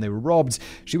companies when they were robbed,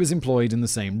 she was employed in the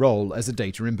same role as a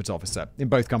data input officer. In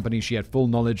both companies, she had full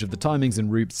knowledge of the timings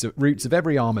and routes of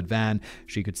every armored van.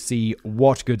 She could see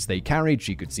what goods they carried.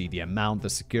 She could see the amount the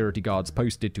security guards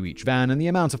posted to each van and the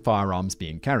amount of firearms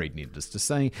being carried. Needless to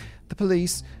say, the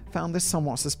police found this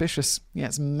somewhat suspicious. Yeah,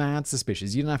 it's mad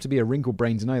suspicious. You don't have to be a wrinkled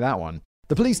brain to know that one.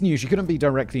 The police knew she couldn't be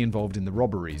directly involved in the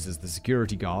robberies, as the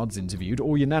security guards interviewed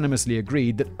all unanimously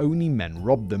agreed that only men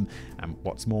robbed them, and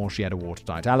what's more, she had a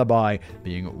watertight alibi,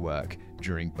 being at work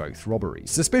during both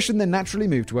robberies. Suspicion then naturally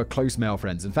moved to her close male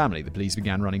friends and family. The police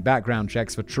began running background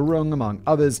checks for Cheung, among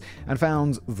others, and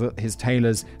found that his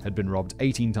tailors had been robbed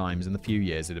 18 times in the few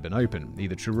years it had been open.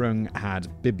 Either Cheung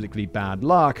had biblically bad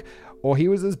luck, or he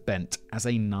was as bent as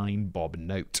a 9-bob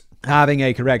note. Having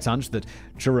a correct hunch that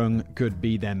Cheung could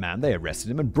be their man, they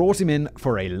arrested him and brought him in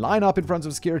for a lineup in front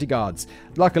of security guards.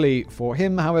 Luckily for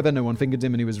him, however, no one fingered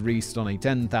him and he was released on a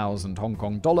 10,000 Hong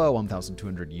Kong dollar,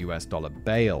 $1,200 US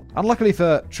bail. Unluckily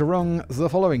for Cheung, the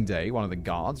following day, one of the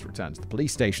guards returned to the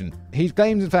police station. He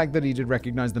claimed, in fact, that he did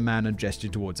recognize the man and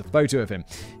gestured towards a photo of him.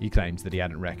 He claimed that he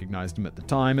hadn't recognized him at the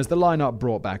time, as the lineup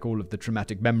brought back all of the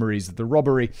traumatic memories of the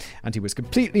robbery, and he was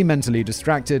completely mentally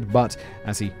distracted, but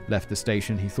as he left the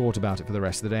station, he thought about it for the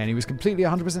rest of the day, and he was completely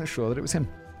 100% sure that it was him.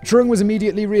 Cheung was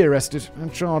immediately rearrested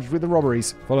and charged with the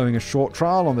robberies. Following a short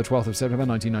trial on the 12th of September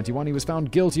 1991, he was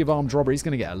found guilty of armed robbery. He's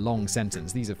going to get a long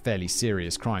sentence. These are fairly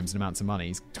serious crimes and amounts of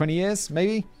money. 20 years,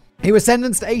 maybe? He was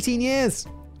sentenced to 18 years.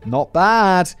 Not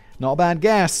bad. Not a bad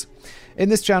guess. In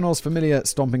this channel's familiar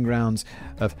stomping grounds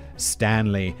of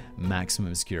Stanley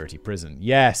Maximum Security Prison.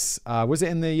 Yes, was it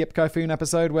in the Yip Kai Foon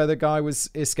episode where the guy was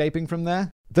escaping from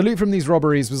there? The loot from these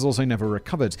robberies was also never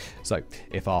recovered, so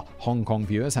if our Hong Kong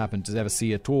viewers happen to ever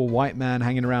see a tall white man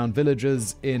hanging around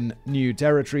villagers in new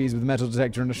territories with a metal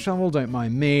detector and a shovel, don't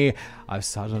mind me. I've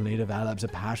suddenly developed a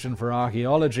passion for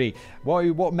archaeology.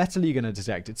 What metal are you going to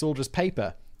detect? It's all just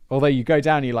paper. Although you go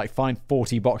down and you find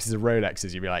 40 boxes of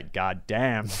Rolexes, you'd be like, God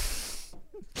damn.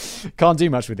 Can't do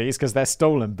much with these because they're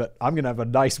stolen, but I'm going to have a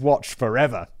nice watch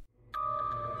forever.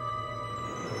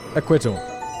 Acquittal.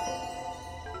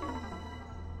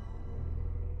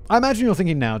 I imagine you're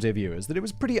thinking now, dear viewers, that it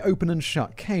was a pretty open and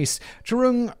shut case.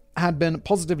 Cheung had been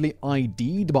positively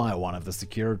ID'd by one of the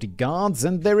security guards,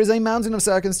 and there is a mountain of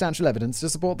circumstantial evidence to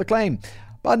support the claim.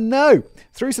 But no,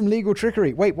 through some legal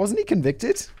trickery. Wait, wasn't he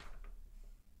convicted?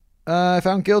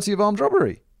 Found guilty of armed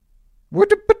robbery.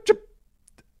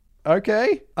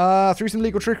 Okay. Through some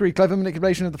legal trickery, clever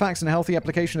manipulation of the facts, and a healthy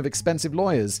application of expensive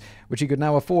lawyers, which he could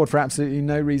now afford for absolutely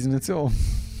no reason at all.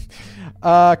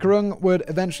 Keung would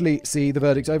eventually see the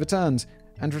verdict overturned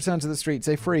and return to the streets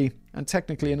a free and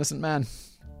technically innocent man.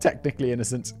 Technically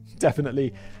innocent.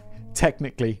 Definitely.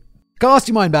 Technically. Cast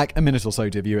your mind back a minute or so,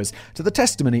 dear viewers, to the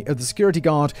testimony of the security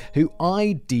guard who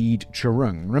ID'd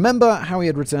Cheung. Remember how he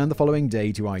had returned the following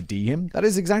day to ID him? That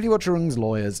is exactly what Cheung's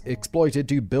lawyers exploited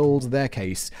to build their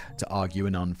case to argue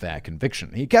an unfair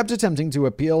conviction. He kept attempting to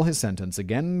appeal his sentence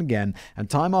again and again, and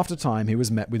time after time he was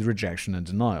met with rejection and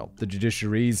denial. The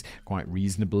judiciary's quite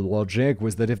reasonable logic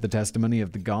was that if the testimony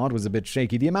of the guard was a bit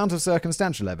shaky, the amount of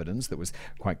circumstantial evidence that was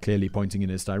quite clearly pointing in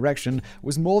his direction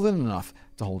was more than enough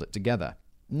to hold it together.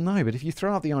 No, but if you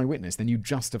throw out the eyewitness, then you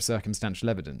just have circumstantial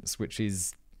evidence, which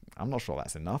is... I'm not sure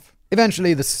that's enough.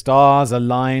 Eventually, the stars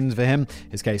aligned for him.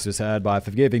 His case was heard by a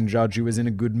forgiving judge who was in a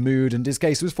good mood, and his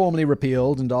case was formally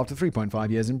repealed, and after 3.5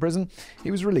 years in prison, he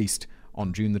was released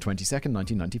on June the 22nd,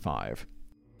 1995.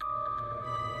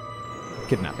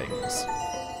 Kidnappings.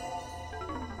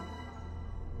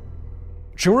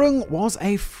 Cheung was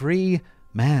a free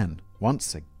man.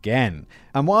 Once again.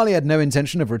 And while he had no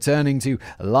intention of returning to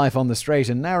life on the straight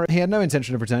and narrow, he had no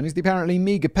intention of returning to the apparently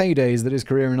meager paydays that his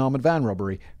career in armored van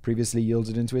robbery previously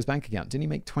yielded into his bank account. Didn't he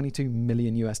make $22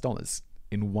 million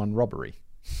in one robbery?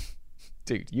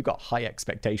 Dude, you got high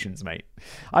expectations, mate.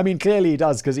 I mean, clearly he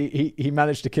does, because he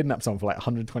managed to kidnap someone for like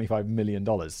 $125 million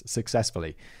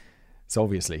successfully. So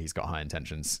obviously he's got high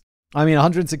intentions. I mean,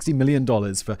 $160 million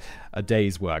for a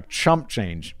day's work. Chump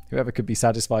change. Whoever could be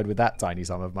satisfied with that tiny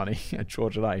sum of money.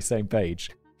 George and I, same page.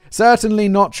 Certainly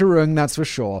not Cheung, that's for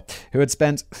sure, who had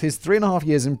spent his 3.5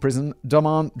 years in prison,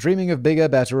 dreaming of bigger,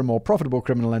 better, and more profitable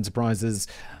criminal enterprises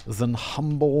than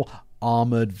humble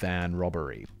armored van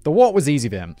robbery. The what was easy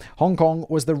for him. Hong Kong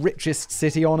was the richest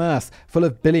city on earth, full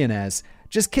of billionaires.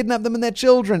 Just kidnap them and their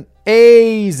children.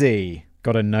 Easy.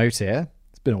 Got a note here.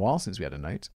 Been a while since we had a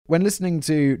note. When listening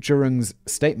to Cheung's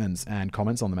statements and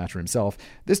comments on the matter himself,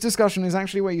 this discussion is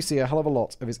actually where you see a hell of a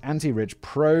lot of his anti-rich,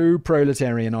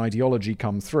 pro-proletarian ideology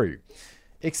come through.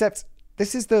 Except,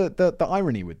 this is the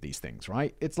irony with these things,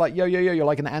 right? It's like, yo, you're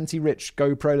like an anti-rich,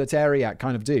 go-proletariat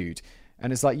kind of dude.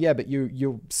 And it's like, yeah, but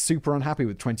you're super unhappy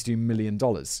with $22 million.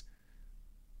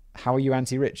 How are you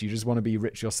anti-rich? You just want to be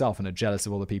rich yourself and are jealous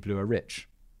of all the people who are rich.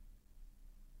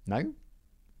 No?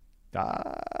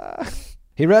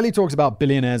 He rarely talks about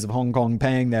billionaires of Hong Kong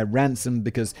paying their ransom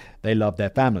because they love their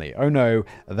family. Oh no,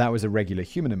 that was a regular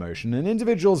human emotion, and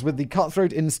individuals with the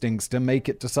cutthroat instincts to make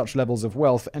it to such levels of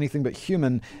wealth anything but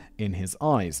human in his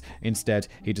eyes. Instead,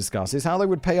 he discusses how they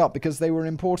would pay up because they were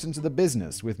important to the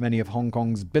business, with many of Hong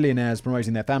Kong's billionaires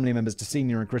promoting their family members to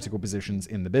senior and critical positions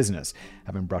in the business.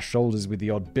 Having brushed shoulders with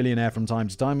the odd billionaire from time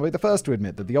to time, I'll be the first to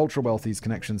admit that the ultra-wealthy's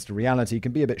connections to reality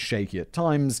can be a bit shaky at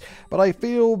times, but I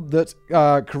feel that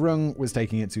Keung was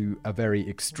taking it to a very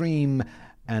extreme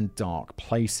and dark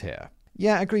place here.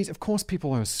 Yeah, agreed. Of course,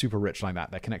 people who are super rich like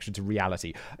that, their connection to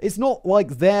reality. It's not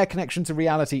like their connection to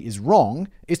reality is wrong.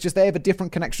 It's just they have a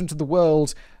different connection to the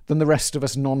world than the rest of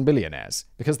us non-billionaires,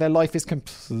 because their life is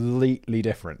completely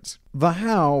different. The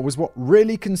how was what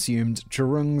really consumed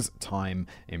Cheung's time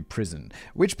in prison.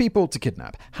 Which people to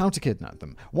kidnap, how to kidnap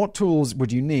them, what tools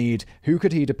would you need, who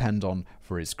could he depend on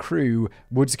for his crew,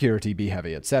 would security be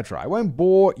heavy, etc. I won't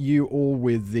bore you all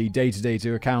with the day-to-day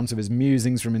accounts of his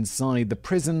musings from inside the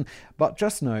prison, but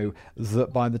just know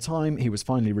that by the time he was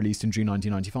finally released in June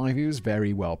 1995, he was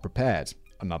very well prepared.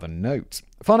 Another note.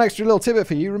 Fun extra little tidbit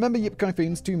for you. Remember Yip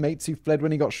Kai-foon's two mates who fled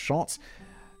when he got shot?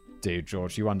 Dude,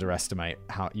 George, you overestimate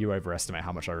how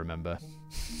much I remember.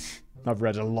 I've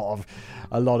read a lot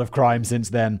of crime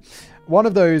since then. One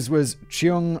of those was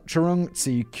Cheung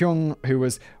Tze Keung, who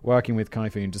was working with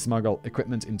Kai-foon to smuggle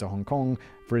equipment into Hong Kong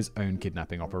for his own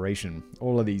kidnapping operation.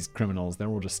 All of these criminals, they're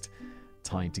all just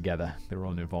tied together. They're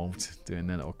all involved doing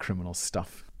their little criminal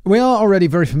stuff. We are already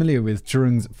very familiar with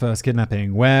Cheung's first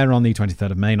kidnapping, where on the 23rd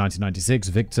of May 1996,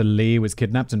 Victor Lee was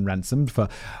kidnapped and ransomed for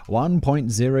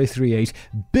 1.038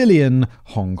 billion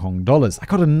Hong Kong dollars. I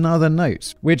got another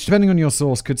note, which, depending on your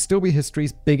source, could still be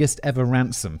history's biggest ever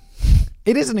ransom.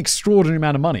 It is an extraordinary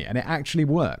amount of money, and it actually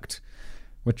worked,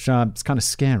 which is kind of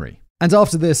scary. And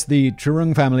after this, the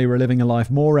Cheung family were living a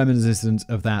life more reminiscent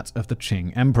of that of the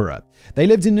Qing emperor. They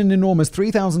lived in an enormous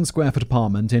 3,000 square foot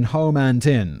apartment in Ho Man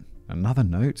Tin. Another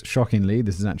note, shockingly,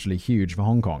 this is actually huge for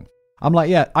Hong Kong. I'm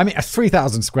like, yeah, I mean, a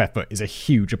 3,000 square foot is a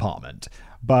huge apartment.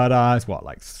 But it's what,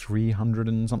 like 300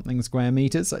 and something square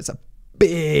meters? So it's a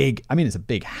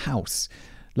big house,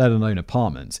 let alone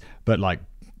apartments. But like,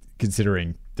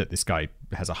 considering that this guy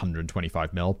has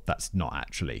 125 mil, that's not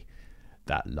actually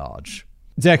that large.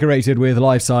 Decorated with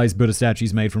life-size Buddha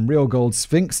statues made from real gold,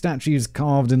 Sphinx statues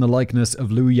carved in the likeness of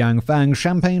Lu Yangfang,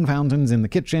 champagne fountains in the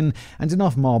kitchen, and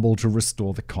enough marble to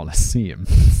restore the Colosseum.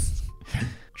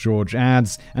 George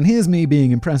adds, and here's me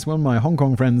being impressed when my Hong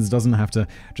Kong friends doesn't have to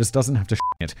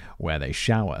shit where they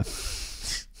shower.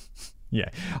 Yeah,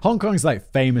 Hong Kong's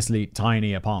like famously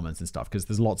tiny apartments and stuff because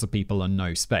there's lots of people and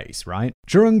no space, right?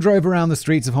 Cheung drove around the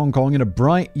streets of Hong Kong in a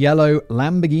bright yellow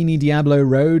Lamborghini Diablo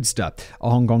Roadster. A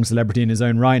Hong Kong celebrity in his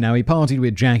own right now, he partied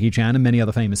with Jackie Chan and many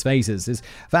other famous faces. His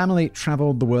family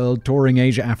traveled the world, touring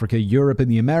Asia, Africa, Europe,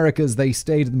 and the Americas. They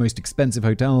stayed at the most expensive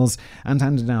hotels and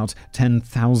handed out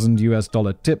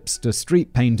 $10,000 tips to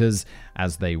street painters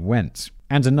as they went.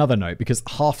 And another note, because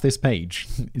half this page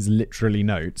is literally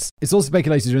notes. It's also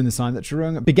speculated during this time that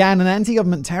Cheung began an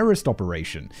anti-government terrorist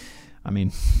operation. I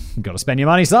mean, you've got to spend your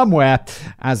money somewhere.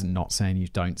 As not saying you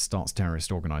don't start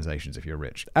terrorist organizations if you're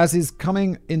rich. As his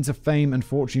coming into fame and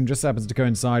fortune just happens to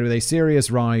coincide with a serious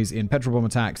rise in petrol bomb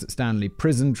attacks at Stanley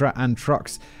Prison and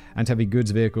trucks and heavy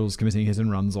goods vehicles committing hit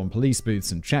and runs on police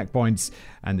booths and checkpoints,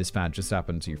 and this fad just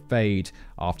happened to fade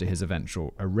after his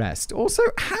eventual arrest. Also,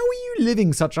 how are you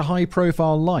living such a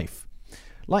high-profile life?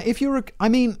 Like, if you're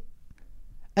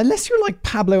unless you're like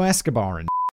Pablo Escobar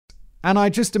and I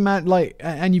just imagine, like,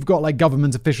 and you've got like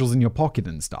government officials in your pocket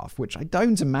and stuff, which I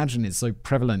don't imagine is so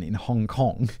prevalent in Hong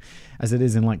Kong as it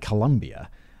is in like Colombia.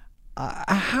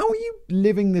 How are you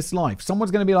living this life?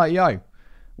 Someone's going to be like, yo,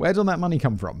 where did all that money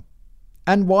come from?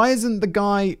 And why isn't the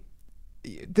guy...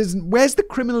 where's the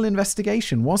criminal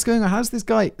investigation? What's going on? How does this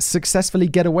guy successfully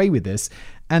get away with this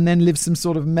and then live some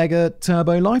sort of mega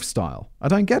turbo lifestyle? I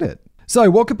don't get it.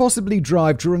 So what could possibly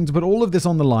drive Cheung to put all of this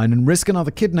on the line and risk another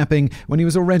kidnapping when he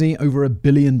was already over $1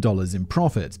 billion in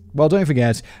profit? Well, don't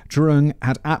forget, Cheung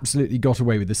had absolutely got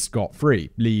away with this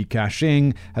scot-free. Li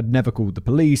Ka-shing had never called the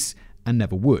police and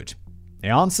never would. The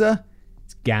answer?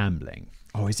 It's gambling.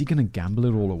 Oh, is he going to gamble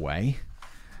it all away?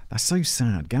 That's so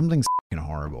sad. Gambling's f***ing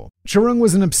horrible. Cheung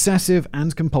was an obsessive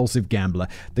and compulsive gambler.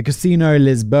 The casino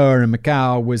Lisboa in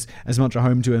Macau was as much a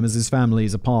home to him as his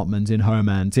family's apartment in Ho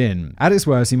Man Tin. At its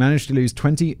worst, he managed to lose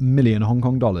 20 million Hong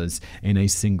Kong dollars in a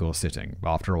single sitting.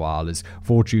 After a while, his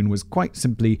fortune was quite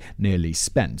simply nearly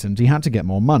spent, and he had to get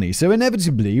more money. So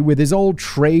inevitably, with his old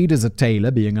trade as a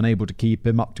tailor being unable to keep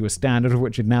him up to a standard of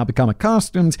which he'd now become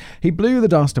accustomed, he blew the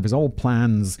dust of his old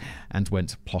plans and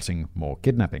went plotting more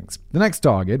kidnappings. The next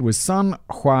target was Sun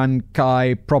Huan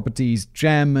Kai Properties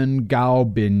Gem and Gao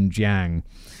Bin Jiang.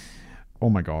 Oh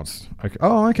my god. Okay.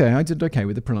 Oh, okay. I did okay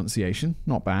with the pronunciation.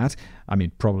 Not bad. I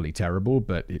mean, probably terrible,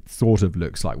 but it sort of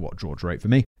looks like what George wrote for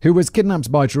me. Who was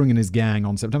kidnapped by Cheung and his gang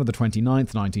on September the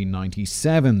 29th,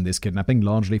 1997. This kidnapping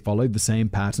largely followed the same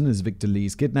pattern as Victor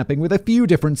Li's kidnapping, with a few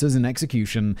differences in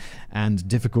execution and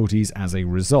difficulties as a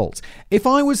result. If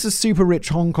I was a super rich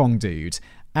Hong Kong dude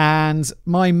and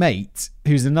my mate,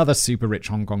 who's another super rich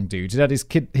Hong Kong dude, had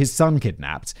his son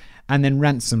kidnapped and then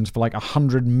ransomed for like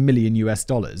 $100 million US,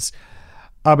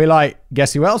 I'll be like,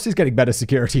 guess who else is getting better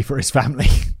security for his family?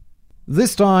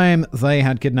 This time, they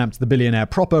had kidnapped the billionaire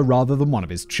proper rather than one of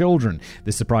his children.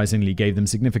 This surprisingly gave them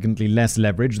significantly less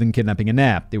leverage than kidnapping an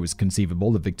heir. It was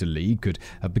conceivable that Victor Li could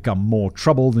have become more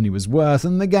trouble than he was worth,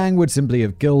 and the gang would simply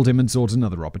have killed him and sought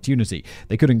another opportunity.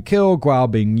 They couldn't kill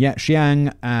Guo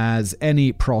Bingjiang, as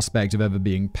any prospect of ever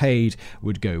being paid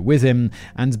would go with him,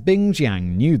 and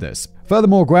Bingjiang knew this.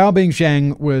 Furthermore, Guo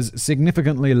Bingjiang was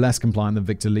significantly less compliant than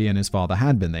Victor Li and his father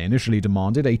had been. They initially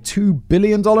demanded a $2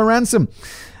 billion ransom,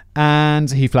 and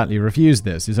he flatly refused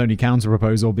this, his only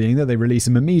counter-proposal being that they release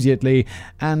him immediately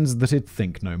and that he'd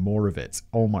think no more of it.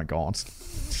 Oh my god.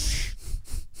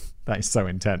 That is so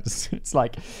intense. It's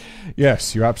like,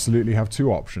 yes, you absolutely have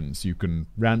two options. You can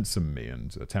ransom me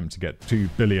and attempt to get 2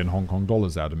 billion Hong Kong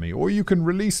dollars out of me, or you can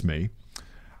release me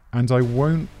and I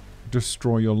won't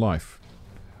destroy your life.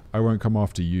 I won't come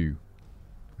after you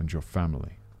and your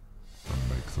family and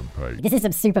make them pay. This is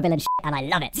some supervillain shit and I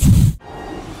love it.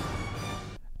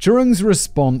 Cheung's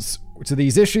response to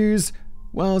these issues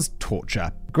was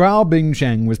torture. Guo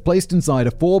Bingcheng was placed inside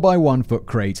a 4x1 foot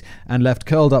crate and left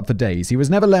curled up for days. He was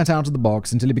never let out of the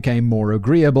box until he became more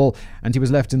agreeable, and he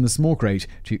was left in the small crate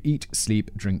to eat, sleep,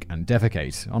 drink, and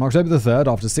defecate. On October the 3rd,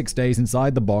 after 6 days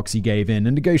inside the box, he gave in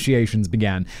and negotiations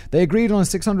began. They agreed on a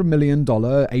 $600 million,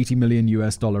 $80 million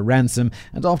US ransom,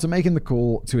 and after making the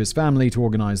call to his family to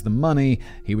organize the money,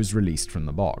 he was released from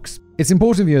the box. It's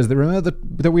important, viewers,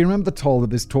 that we remember the toll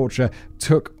that this torture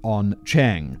took on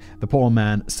Cheng. The poor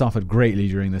man suffered greatly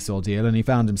during this ordeal, and he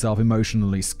found himself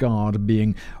emotionally scarred,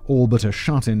 being all but a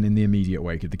shut-in in the immediate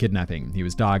wake of the kidnapping. He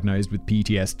was diagnosed with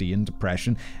PTSD and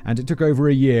depression, and it took over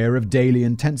a year of daily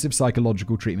intensive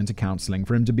psychological treatment and counseling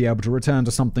for him to be able to return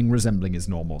to something resembling his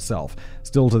normal self.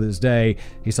 Still to this day,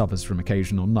 he suffers from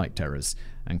occasional night terrors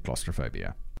and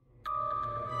claustrophobia.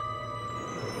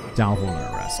 Downfall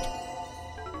and arrest.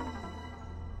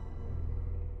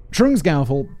 Cheung's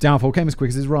downfall came as quick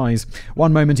as his rise.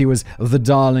 One moment he was the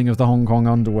darling of the Hong Kong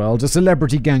underworld, a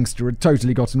celebrity gangster had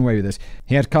totally gotten away with it.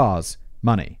 He had cars,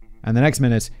 money, and the next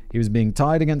minute he was being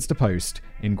tied against a post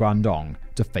in Guangdong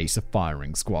to face a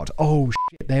firing squad. Oh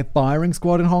shit, they have firing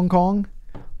squad in Hong Kong?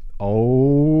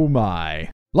 Oh my.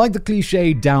 Like the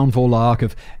cliched downfall arc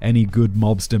of any good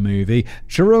mobster movie,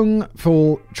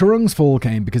 Cheung's fall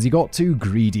came because he got too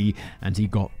greedy and he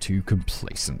got too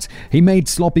complacent. He made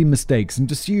sloppy mistakes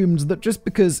and assumed that just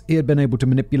because he had been able to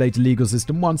manipulate a legal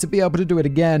system once, he'd be able to do it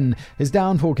again. His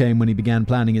downfall came when he began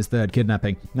planning his third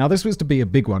kidnapping. Now this was to be a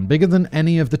big one, bigger than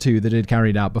any of the two that he'd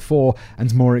carried out before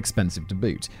and more expensive to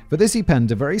boot. For this he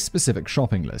penned a very specific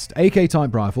shopping list.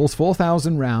 AK-type rifles,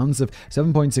 4,000 rounds of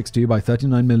 7.62 by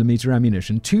 39mm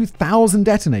ammunition, 2,000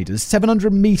 detonators,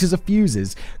 700 meters of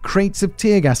fuses, crates of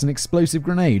tear gas and explosive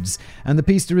grenades, and the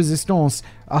piece de resistance,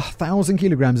 1,000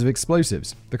 kilograms of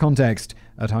explosives. The context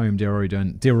at home, dear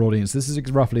audience, this is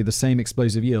roughly the same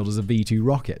explosive yield as a V2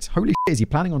 rocket. Holy shit, is he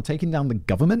planning on taking down the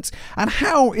government? And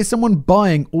how is someone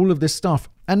buying all of this stuff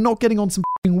and not getting on some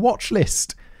watch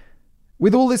list?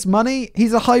 With all this money,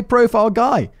 he's a high-profile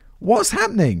guy. What's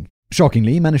happening?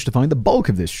 Shockingly, he managed to find the bulk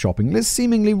of this shopping list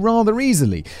seemingly rather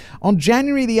easily. On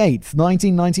January the 8th,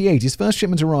 1998, his first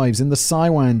shipment arrives in the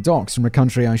Saiwan docks from a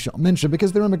country I shall mention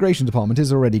because their immigration department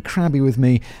is already crabby with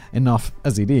me enough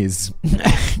as it is.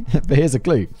 But here's a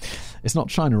clue. It's not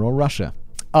China or Russia.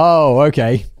 Oh,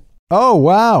 okay. Oh,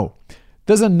 wow.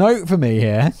 There's a note for me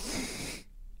here.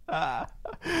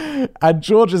 And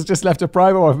George has just left a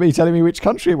private one for me telling me which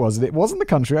country it was, and it wasn't the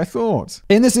country I thought.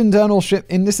 In this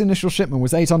initial shipment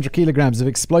was 800 kilograms of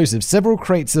explosives, several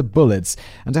crates of bullets,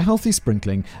 and a healthy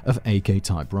sprinkling of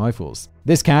AK-type rifles.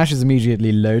 This cash is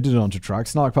immediately loaded onto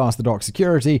trucks, snuck past the dock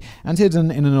security, and hidden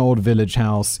in an old village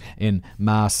house in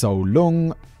Ma So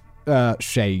Lung. Oh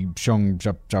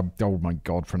my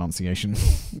god, pronunciation.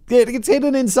 It's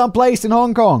hidden in some place in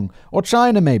Hong Kong, or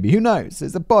China maybe, who knows?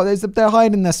 They're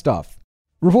hiding their stuff.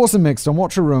 Reports are mixed on what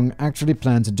Cheung actually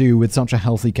planned to do with such a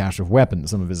healthy cache of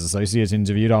weapons. Some of his associates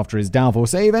interviewed after his downfall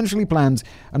say he eventually planned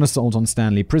an assault on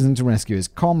Stanley Prison to rescue his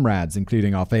comrades,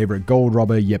 including our favorite gold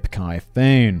robber Yip Kai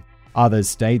Foon. Others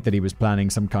state that he was planning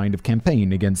some kind of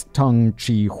campaign against Tung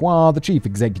Chee-hwa, the chief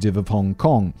executive of Hong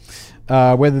Kong.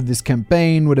 Whether this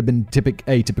campaign would have been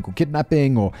a typical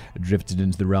kidnapping or drifted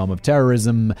into the realm of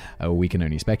terrorism, we can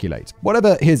only speculate.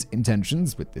 Whatever his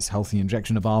intentions with this healthy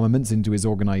injection of armaments into his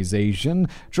organization,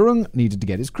 Cheung needed to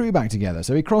get his crew back together,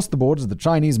 so he crossed the border to the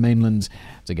Chinese mainland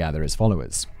to gather his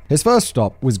followers. His first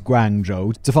stop was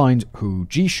Guangzhou to find Hu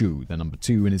Jishu, the number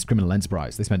 2 in his criminal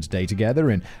enterprise. They spent a day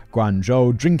together in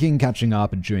Guangzhou, drinking, catching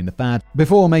up, and chewing the fat,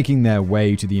 before making their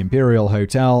way to the Imperial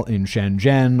Hotel in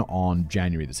Shenzhen on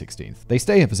January the 16th. They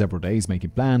stay here for several days,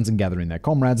 making plans and gathering their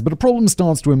comrades, but a problem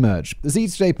starts to emerge. As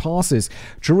each day passes,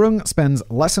 Cheung spends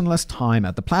less and less time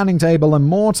at the planning table and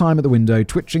more time at the window,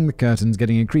 twitching the curtains,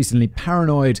 getting increasingly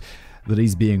paranoid that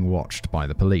he's being watched by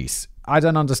the police. I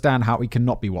don't understand how he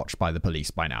cannot be watched by the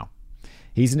police by now.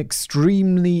 He's an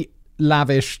extremely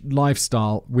lavish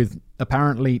lifestyle with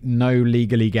apparently no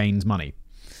legally gained money.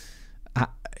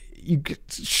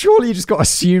 Surely you just got to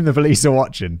assume the police are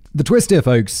watching. The twist here,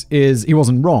 folks, is he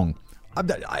wasn't wrong. I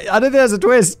don't think there's a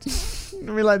twist. I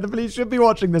mean, the police should be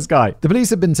watching this guy. The police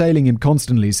have been tailing him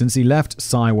constantly since he left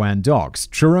Saiwan docks.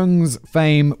 Cheung's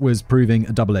fame was proving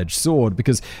a double-edged sword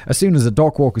because as soon as a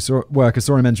dock worker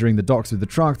saw him entering the docks with the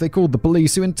truck, they called the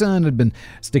police, who in turn had been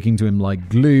sticking to him like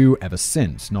glue ever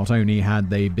since. Not only had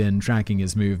they been tracking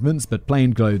his movements, but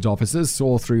plainclothes officers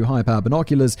saw through high-power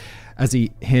binoculars as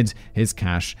he hid his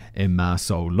cash in Ma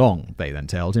So Long. They then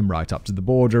tailed him right up to the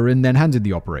border and then handed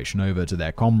the operation over to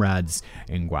their comrades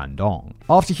in Guangdong.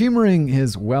 After humoring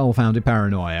his well-founded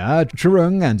paranoia,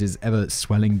 Cheung and his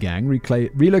ever-swelling gang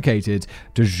relocated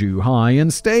to Zhuhai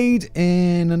and stayed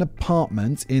in an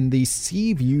apartment in the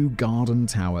Seaview Garden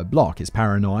Tower block. His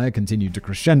paranoia continued to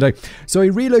crescendo, so he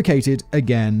relocated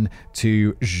again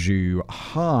to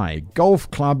Zhuhai Golf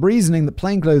Club, reasoning that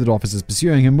plainclothed officers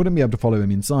pursuing him wouldn't be able to follow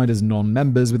him inside as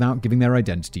non-members without giving their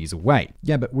identities away.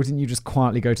 Yeah, but wouldn't you just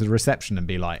quietly go to the reception and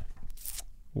be like,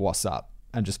 "What's up?"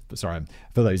 And just, sorry,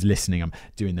 for those listening, I'm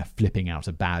doing the flipping out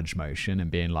a badge motion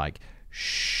and being like,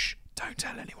 "Shh, don't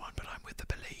tell anyone, but I'm with the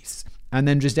police." And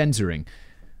then just entering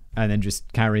and then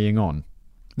just carrying on.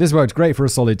 This worked great for a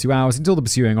solid 2 hours until the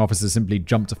pursuing officer simply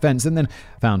jumped a fence and then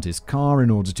found his car in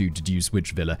order to deduce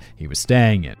which villa he was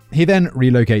staying in. He then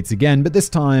relocates again, but this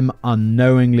time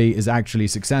unknowingly is actually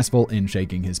successful in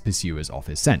shaking his pursuers off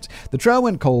his scent. The trail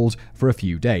went cold for a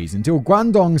few days until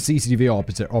Guangdong CCTV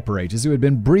operators, who had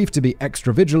been briefed to be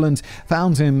extra vigilant,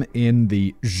 found him in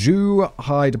the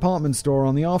Zhuhai department store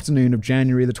on the afternoon of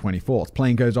January the 24th.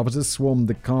 Plainclothes officers swarmed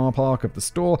the car park of the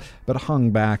store, but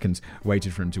hung back and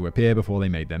waited for him to appear before they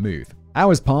made their move.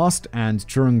 Hours passed, and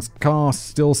Cheung's car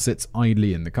still sits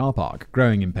idly in the car park.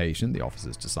 Growing impatient, the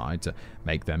officers decide to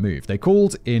make their move. They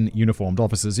called in uniformed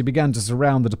officers who began to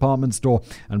surround the department store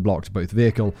and blocked both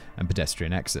vehicle and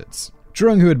pedestrian exits.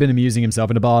 Cheung, who had been amusing himself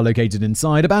in a bar located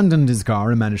inside, abandoned his car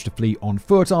and managed to flee on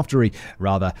foot after he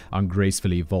rather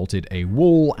ungracefully vaulted a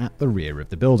wall at the rear of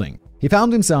the building. He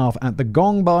found himself at the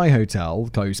Gongbai Hotel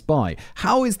close by.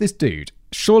 How is this dude?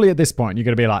 Surely at this point you're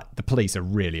going to be like, the police are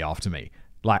really after me.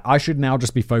 Like, I should now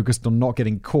just be focused on not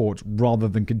getting caught rather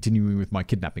than continuing with my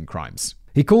kidnapping crimes.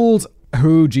 He called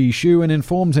Hu Jishu and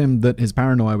informed him that his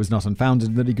paranoia was not unfounded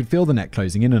and that he could feel the net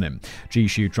closing in on him.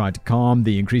 Jishu tried to calm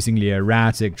the increasingly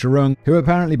erratic Cheung, who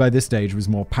apparently by this stage was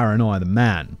more paranoia than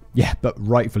man. Yeah, but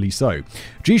rightfully so.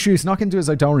 Jishu snuck into his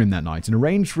hotel room that night and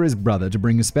arranged for his brother to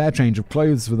bring a spare change of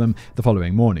clothes for them the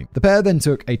following morning. The pair then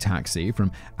took a taxi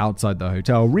from outside the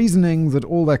hotel, reasoning that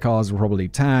all their cars were probably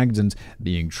tagged and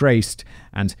being traced,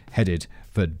 and headed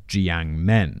for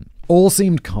Jiangmen. All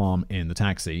seemed calm in the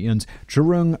taxi, and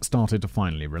Cheung started to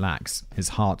finally relax. His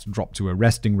heart dropped to a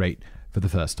resting rate for the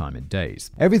first time in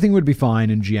days. Everything would be fine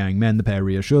in Jiangmen, the pair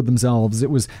reassured themselves. It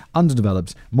was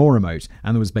underdeveloped, more remote,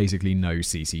 and there was basically no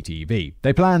CCTV.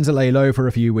 They planned to lay low for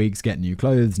a few weeks, get new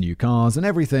clothes, new cars, and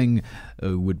everything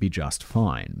would be just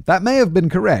fine. That may have been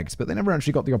correct, but they never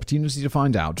actually got the opportunity to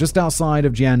find out. Just outside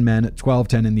of Jiangmen at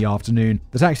 12:10 in the afternoon,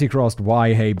 the taxi crossed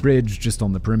Waihei Bridge just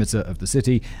on the perimeter of the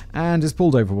city and is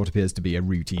pulled over what appears to be a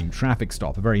routine traffic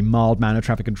stop. A very mild-mannered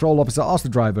traffic control officer asked the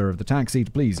driver of the taxi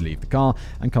to please leave the car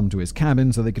and come to his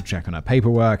cabin so they could check on her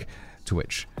paperwork, to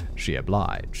which she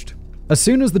obliged. As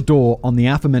soon as the door on the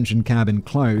aforementioned cabin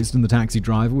closed and the taxi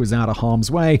driver was out of harm's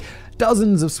way,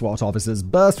 dozens of SWAT officers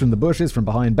burst from the bushes from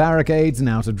behind barricades and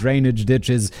out of drainage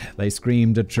ditches. They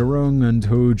screamed at Cheung and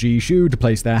Hu Jishu to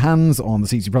place their hands on the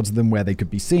seats in front of them where they could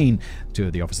be seen. Two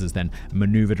of the officers then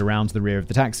maneuvered around to the rear of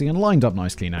the taxi and lined up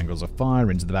nice clean angles of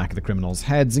fire into the back of the criminals'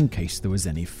 heads in case there was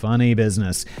any funny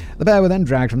business. The pair were then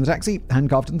dragged from the taxi,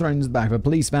 handcuffed and thrown into the back of a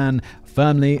police van,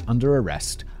 firmly under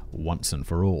arrest once and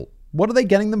for all. What are they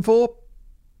getting them for?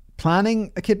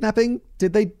 Planning a kidnapping?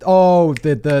 Did they? Oh,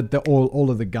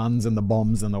 all of the guns and the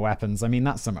bombs and the weapons. I mean,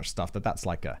 that's so much stuff that's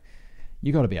like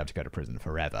you got to be able to go to prison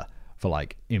forever for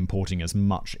like importing as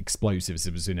much explosives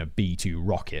as was in a B-2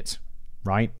 rocket,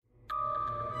 right?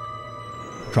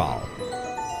 Trial.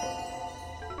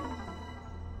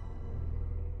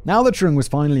 Now that Cheung was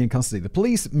finally in custody, the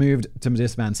police moved to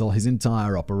dismantle his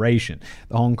entire operation.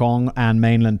 The Hong Kong and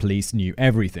mainland police knew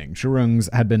everything. Cheung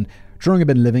had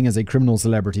been living as a criminal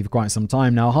celebrity for quite some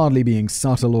time now, hardly being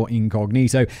subtle or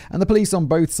incognito, and the police on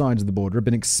both sides of the border had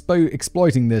been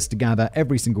exploiting this to gather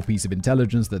every single piece of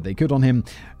intelligence that they could on him,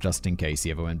 just in case he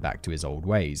ever went back to his old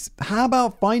ways. How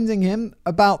about finding him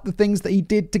about the things that he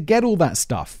did to get all that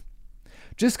stuff?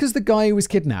 Just because the guy who was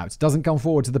kidnapped doesn't come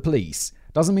forward to the police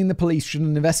doesn't mean the police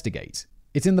shouldn't investigate.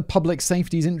 It's in the public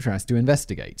safety's interest to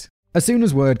investigate. As soon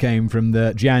as word came from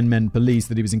the Jiangmen police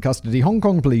that he was in custody, Hong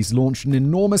Kong police launched an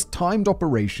enormous timed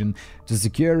operation to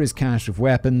secure his cache of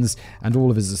weapons and all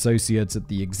of his associates at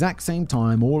the exact same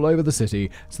time all over the city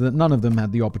so that none of them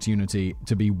had the opportunity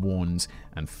to be warned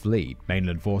and flee.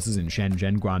 Mainland forces in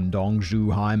Shenzhen, Guangdong,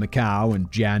 Zhuhai, Macau,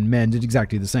 and Jiangmen did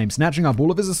exactly the same, snatching up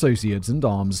all of his associates and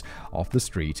arms off the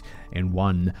street in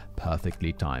one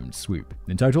perfectly timed swoop.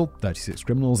 In total, 36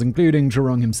 criminals, including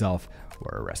Cheung himself,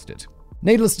 were arrested.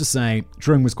 Needless to say,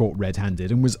 Cheung was caught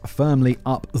red-handed and was firmly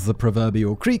up the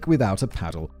proverbial creek without a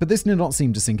paddle. But this did not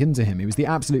seem to sink into him. He was the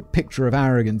absolute picture of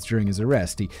arrogance during his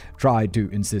arrest. He tried to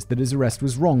insist that his arrest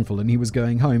was wrongful and he was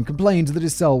going home, complained that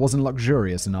his cell wasn't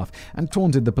luxurious enough, and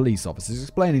taunted the police officers,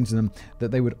 explaining to them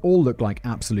that they would all look like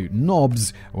absolute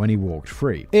knobs when he walked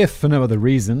free. If, for no other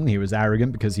reason, he was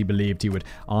arrogant because he believed he would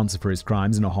answer for his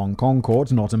crimes in a Hong Kong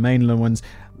court, not a mainland one,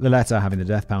 the latter having the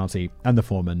death penalty and the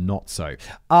former not so.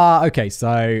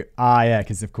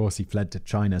 Because of course he fled to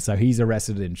China, so he's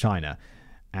arrested in China,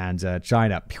 and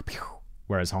China, pew, pew,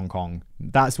 whereas Hong Kong,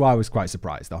 that's why I was quite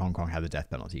surprised that Hong Kong had the death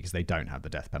penalty, because they don't have the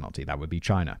death penalty. That would be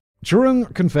China.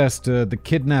 Cheung confessed to the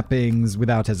kidnappings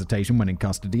without hesitation when in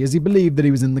custody, as he believed that he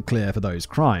was in the clear for those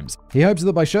crimes. He hoped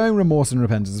that by showing remorse and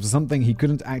repentance for something he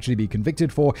couldn't actually be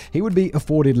convicted for, he would be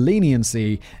afforded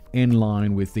leniency in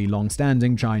line with the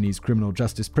long-standing Chinese criminal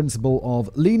justice principle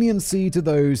of leniency to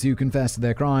those who confess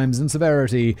their crimes and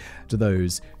severity to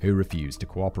those who refuse to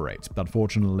cooperate. But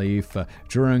fortunately for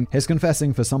Cheung, his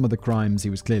confessing for some of the crimes he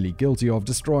was clearly guilty of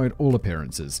destroyed all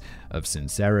appearances of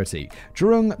sincerity.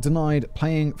 Cheung denied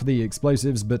paying for the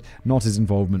explosives, but not his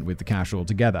involvement with the cash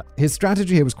altogether. His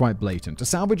strategy here was quite blatant: to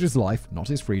salvage his life, not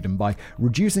his freedom, by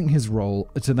reducing his role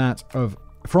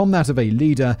from that of a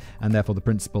leader, and therefore the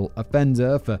principal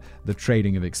offender for the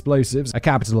trading of explosives, a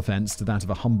capital offense, to that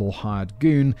of a humble hired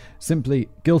goon,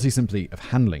 guilty of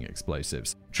handling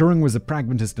explosives. Cheung was a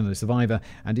pragmatist and a survivor,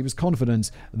 and he was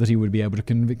confident that he would be able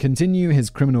to continue his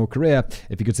criminal career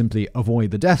if he could simply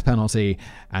avoid the death penalty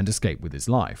and escape with his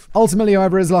life. Ultimately,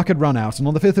 however, his luck had run out, and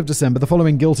on the 5th of December, the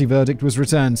following guilty verdict was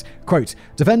returned. Quote,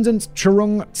 "Defendant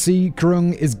Cheung Tze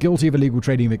Keung is guilty of illegal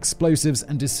trading of explosives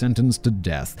and is sentenced to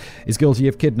death. Is guilty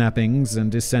of kidnappings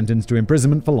and is sentenced to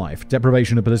imprisonment for life,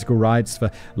 deprivation of political rights for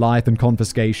life and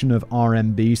confiscation of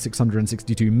RMB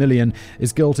 662 million,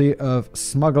 is guilty of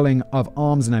smuggling of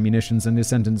arms and ammunition and is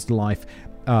sentenced to life,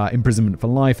 imprisonment for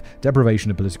life,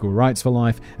 deprivation of political rights for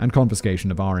life, and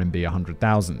confiscation of RMB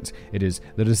 100,000. It is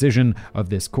the decision of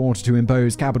this court to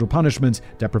impose capital punishment,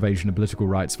 deprivation of political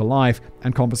rights for life,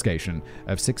 and confiscation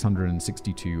of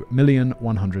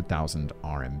 662,100,000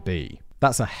 RMB.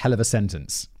 That's a hell of a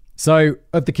sentence. So,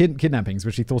 of the kidnappings,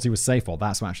 which he thought he was safe for,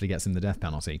 that's what actually gets him the death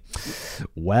penalty.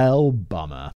 Well,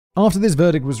 bummer. After this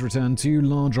verdict was returned, 2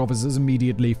 large officers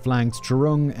immediately flanked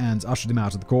Cheung and ushered him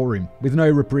out of the courtroom. With no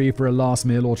reprieve for a last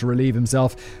meal or to relieve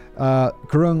himself,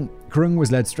 Keung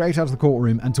was led straight out of the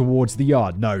courtroom and towards the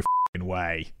yard. No f***ing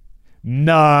way.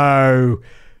 No.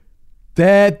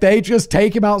 They just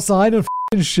take him outside and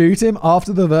f***ing shoot him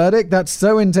after the verdict? That's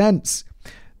so intense.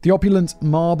 The opulent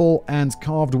marble and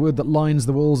carved wood that lines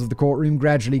the walls of the courtroom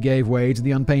gradually gave way to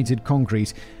the unpainted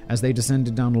concrete as they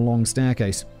descended down a long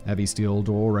staircase. Heavy steel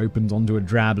door opened onto a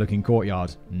drab-looking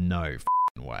courtyard. No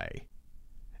f***ing way.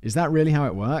 Is that really how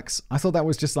it works? I thought that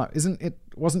was just like,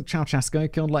 wasn't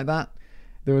Ceausescu killed like that?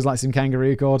 There was like some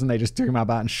kangaroo court and they just took him out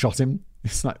and shot him.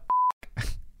 It's like,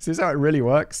 is this how it really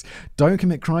works? Don't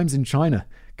commit crimes in China.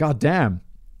 God damn.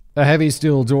 A heavy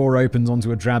steel door opened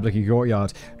onto a drab-looking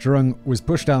courtyard. Cheung was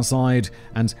pushed outside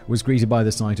and was greeted by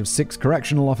the sight of 6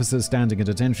 correctional officers standing at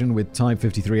attention with Type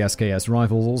 53 SKS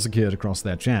rifles all secured across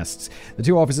their chests. The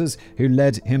 2 officers who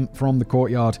led him from the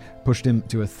courtyard pushed him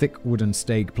to a thick wooden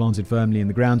stake planted firmly in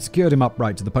the ground, secured him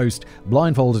upright to the post,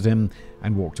 blindfolded him,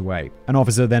 and walked away. An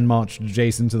officer then marched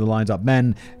adjacent to the lined-up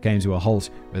men, came to a halt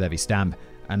with heavy stamp,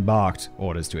 and barked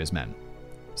orders to his men.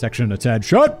 Section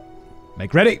attention!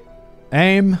 Make ready!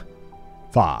 Aim,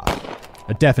 fire.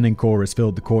 A deafening chorus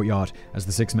filled the courtyard as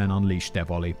the 6 men unleashed their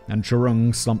volley, and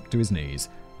Cheung slumped to his knees,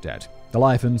 dead. The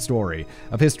life and story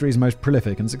of history's most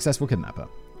prolific and successful kidnapper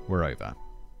were over.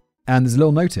 And there's a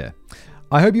little note here.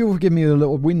 I hope you will forgive me a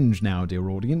little whinge now, dear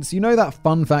audience. You know that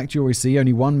fun fact you always see,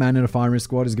 only 1 man in a firing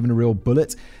squad is given a real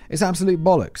bullet? It's absolute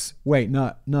bollocks. Wait,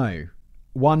 no.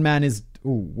 1 man is...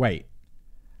 wait.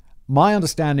 My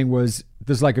understanding was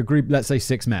there's like a group, let's say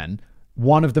 6 men.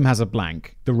 1 of them has a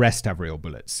blank, the rest have real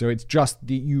bullets. So it's just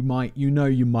that you might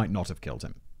not have killed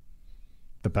him.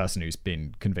 The person who's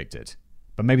been convicted.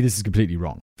 But maybe this is completely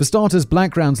wrong. For starters,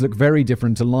 blank rounds look very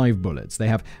different to live bullets. They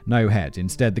have no head.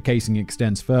 Instead, the casing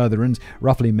extends further and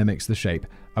roughly mimics the shape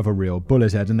of a real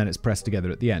bullet head, and then it's pressed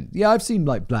together at the end. Yeah, I've seen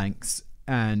like blanks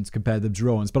and compared them to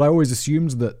real ones, but I always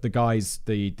assumed that the guys,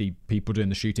 the people doing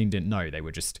the shooting didn't know. They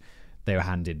were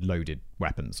handed loaded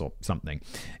weapons or something.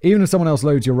 Even if someone else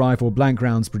loads your rifle, blank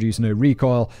rounds produce no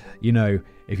recoil. You know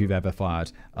if you've ever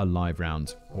fired a live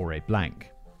round or a blank.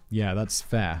 Yeah, that's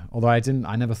fair. Although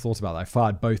I never thought about that. I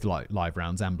fired both live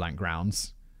rounds and blank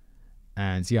rounds.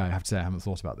 And yeah, I have to say I haven't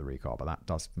thought about the recoil, but that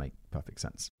does make perfect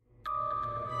sense.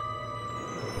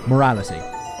 Morality.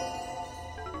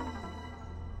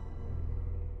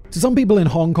 To some people in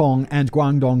Hong Kong and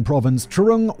Guangdong province,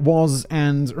 Cheung was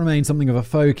and remains something of a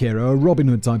folk hero, a Robin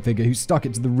Hood type figure who stuck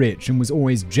it to the rich and was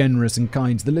always generous and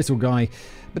kind to the little guy.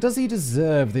 But does he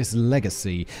deserve this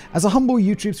legacy? As a humble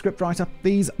YouTube scriptwriter,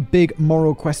 these big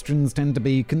moral questions tend to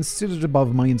be considered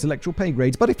above my intellectual pay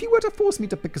grades, but if you were to force me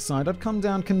to pick a side, I'd come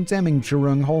down condemning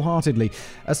Cheung wholeheartedly.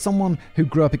 As someone who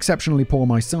grew up exceptionally poor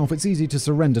myself, it's easy to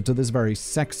surrender to this very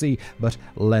sexy, but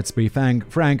let's be frank,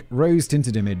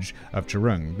 rose-tinted image of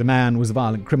Cheung. The man was a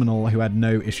violent criminal who had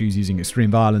no issues using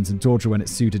extreme violence and torture when it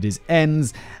suited his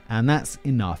ends, and that's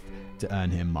enough to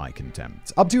earn him my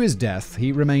contempt. Up to his death,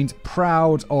 he remained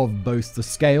proud of both the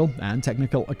scale and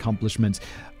technical accomplishment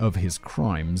of his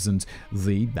crimes and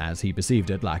the, as he perceived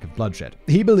it, lack of bloodshed.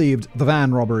 He believed the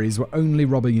van robberies were only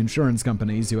robbing insurance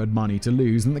companies who had money to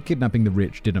lose, and that kidnapping the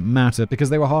rich didn't matter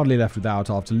because they were hardly left without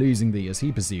after losing the, as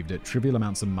he perceived it, trivial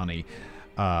amounts of money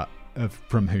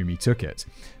from whom he took it.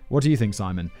 What do you think,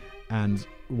 Simon? And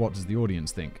what does the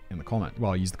audience think in the comment?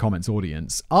 Well, use the comments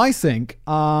audience. I think,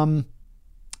 I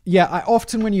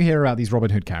often when you hear about these Robin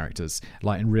Hood characters,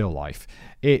 like in real life,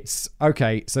 it's,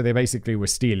 okay, so they basically were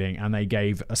stealing and they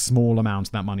gave a small amount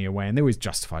of that money away, and they always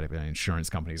justified it with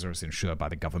insurance companies, or it's insured by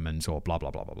the government, or blah,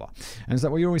 blah, blah, blah, blah. And it's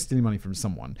like, well, you're always stealing money from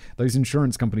someone. Those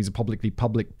insurance companies are probably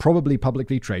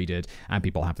publicly traded, and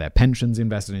people have their pensions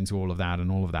invested into all of that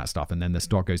and all of that stuff, and then the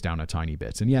stock goes down a tiny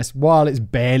bit. And yes, while it's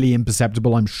barely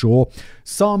imperceptible, I'm sure,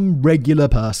 some regular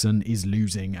person is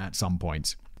losing at some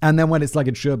point. And then when it's like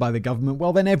insured by the government,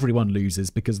 well, then everyone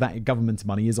loses because that government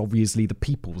money is obviously the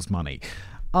people's money.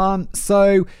 And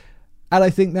I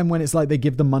think then when it's like they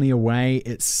give the money away,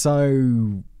 it's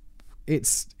not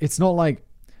like,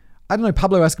 I don't know,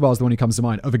 Pablo Escobar is the one who comes to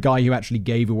mind, of a guy who actually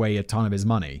gave away a ton of his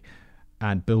money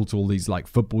and built all these like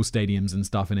football stadiums and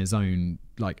stuff in his own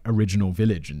like original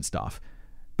village and stuff.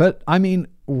 But I mean,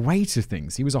 weight of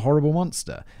things, he was a horrible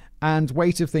monster. And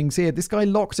weight of things here, this guy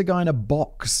locked a guy in a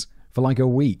box for like a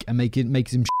week and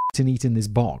makes him shit and eat in this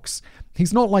box.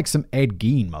 He's not like some Ed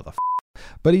Gein motherfucker,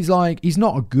 but he's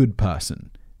not a good person.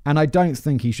 And I don't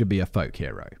think he should be a folk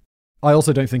hero. I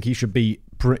also don't think he should be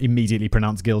immediately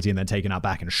pronounced guilty and then taken out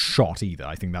back and shot either.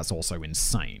 I think that's also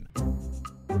insane.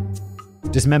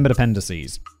 Dismembered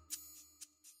appendices.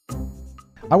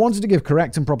 I wanted to give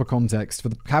correct and proper context for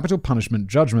the capital punishment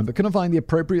judgment, but couldn't find the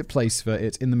appropriate place for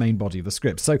it in the main body of the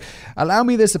script. So allow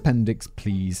me this appendix,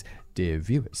 please, dear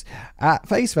viewers. At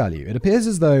face value, it appears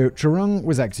as though Cheung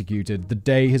was executed the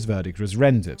day his verdict was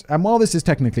rendered. And while this is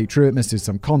technically true, it misses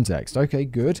some context. Okay,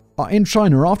 good. In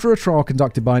China, after a trial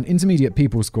conducted by an intermediate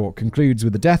people's court concludes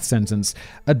with a death sentence,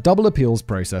 a double appeals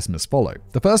process must follow.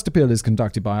 The first appeal is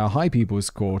conducted by a high people's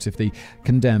court if the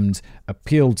condemned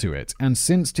appeal to it. And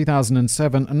since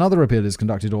 2007, another appeal is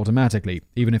conducted automatically,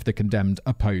 even if the condemned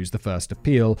oppose the first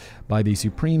appeal, by the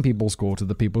Supreme People's Court of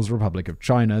the People's Republic of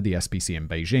China, the SPC in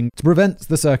Beijing, to prevent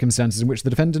the circumstances in which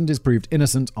the defendant is proved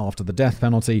innocent after the death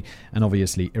penalty and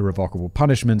obviously irrevocable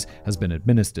punishment has been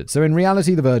administered. So in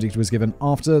reality, the verdict was given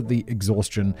after the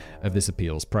exhaustion of this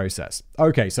appeals process.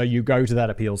 Okay, so you go to that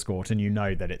appeals court and you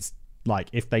know that it's like,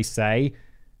 if they say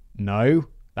no,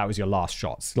 that was your last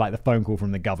shot. It's like the phone call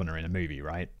from the governor in a movie,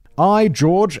 right? I,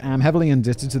 George, am heavily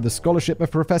indebted to the scholarship of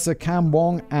Professor Cam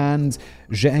Wong and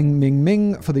Zheng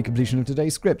Ming for the completion of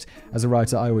today's script. As a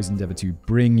writer, I always endeavor to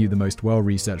bring you the most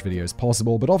well-researched videos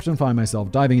possible, but often find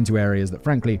myself diving into areas that,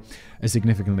 frankly, are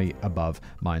significantly above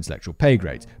my intellectual pay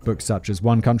grade. Books such as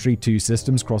One Country, Two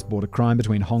Systems, Cross-Border Crime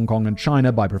Between Hong Kong and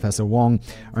China by Professor Wong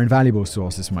are invaluable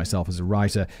sources for myself as a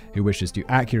writer who wishes to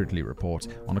accurately report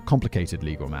on a complicated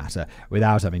legal matter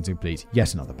without having to complete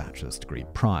yet another bachelor's degree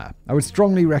prior. I would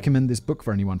strongly recommend this book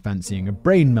for anyone fancying a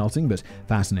brain-melting but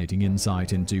fascinating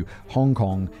insight into Hong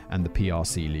Kong and the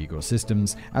PRC legal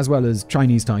systems, as well as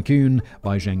Chinese Tycoon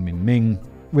by Zheng Ming,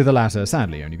 with the latter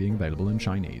sadly only being available in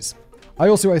Chinese. I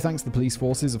also owe thanks to the police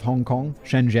forces of Hong Kong,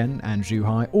 Shenzhen, and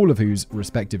Zhuhai, all of whose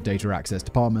respective data access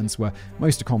departments were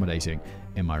most accommodating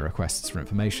in my requests for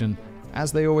information,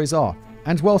 as they always are.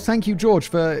 And well, thank you, George,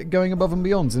 for going above and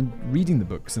beyond and reading the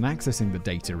books and accessing the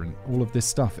data and all of this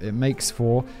stuff. It makes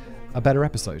for a better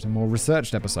episode, a more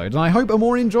researched episode, and I hope a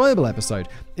more enjoyable episode.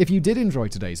 If you did enjoy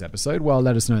today's episode, well,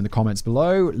 let us know in the comments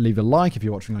below. Leave a like if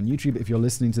you're watching on YouTube. If you're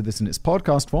listening to this in its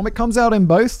podcast form, it comes out in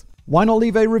both. Why not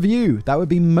leave a review? That would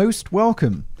be most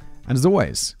welcome. And as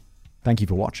always, thank you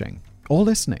for watching or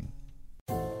listening.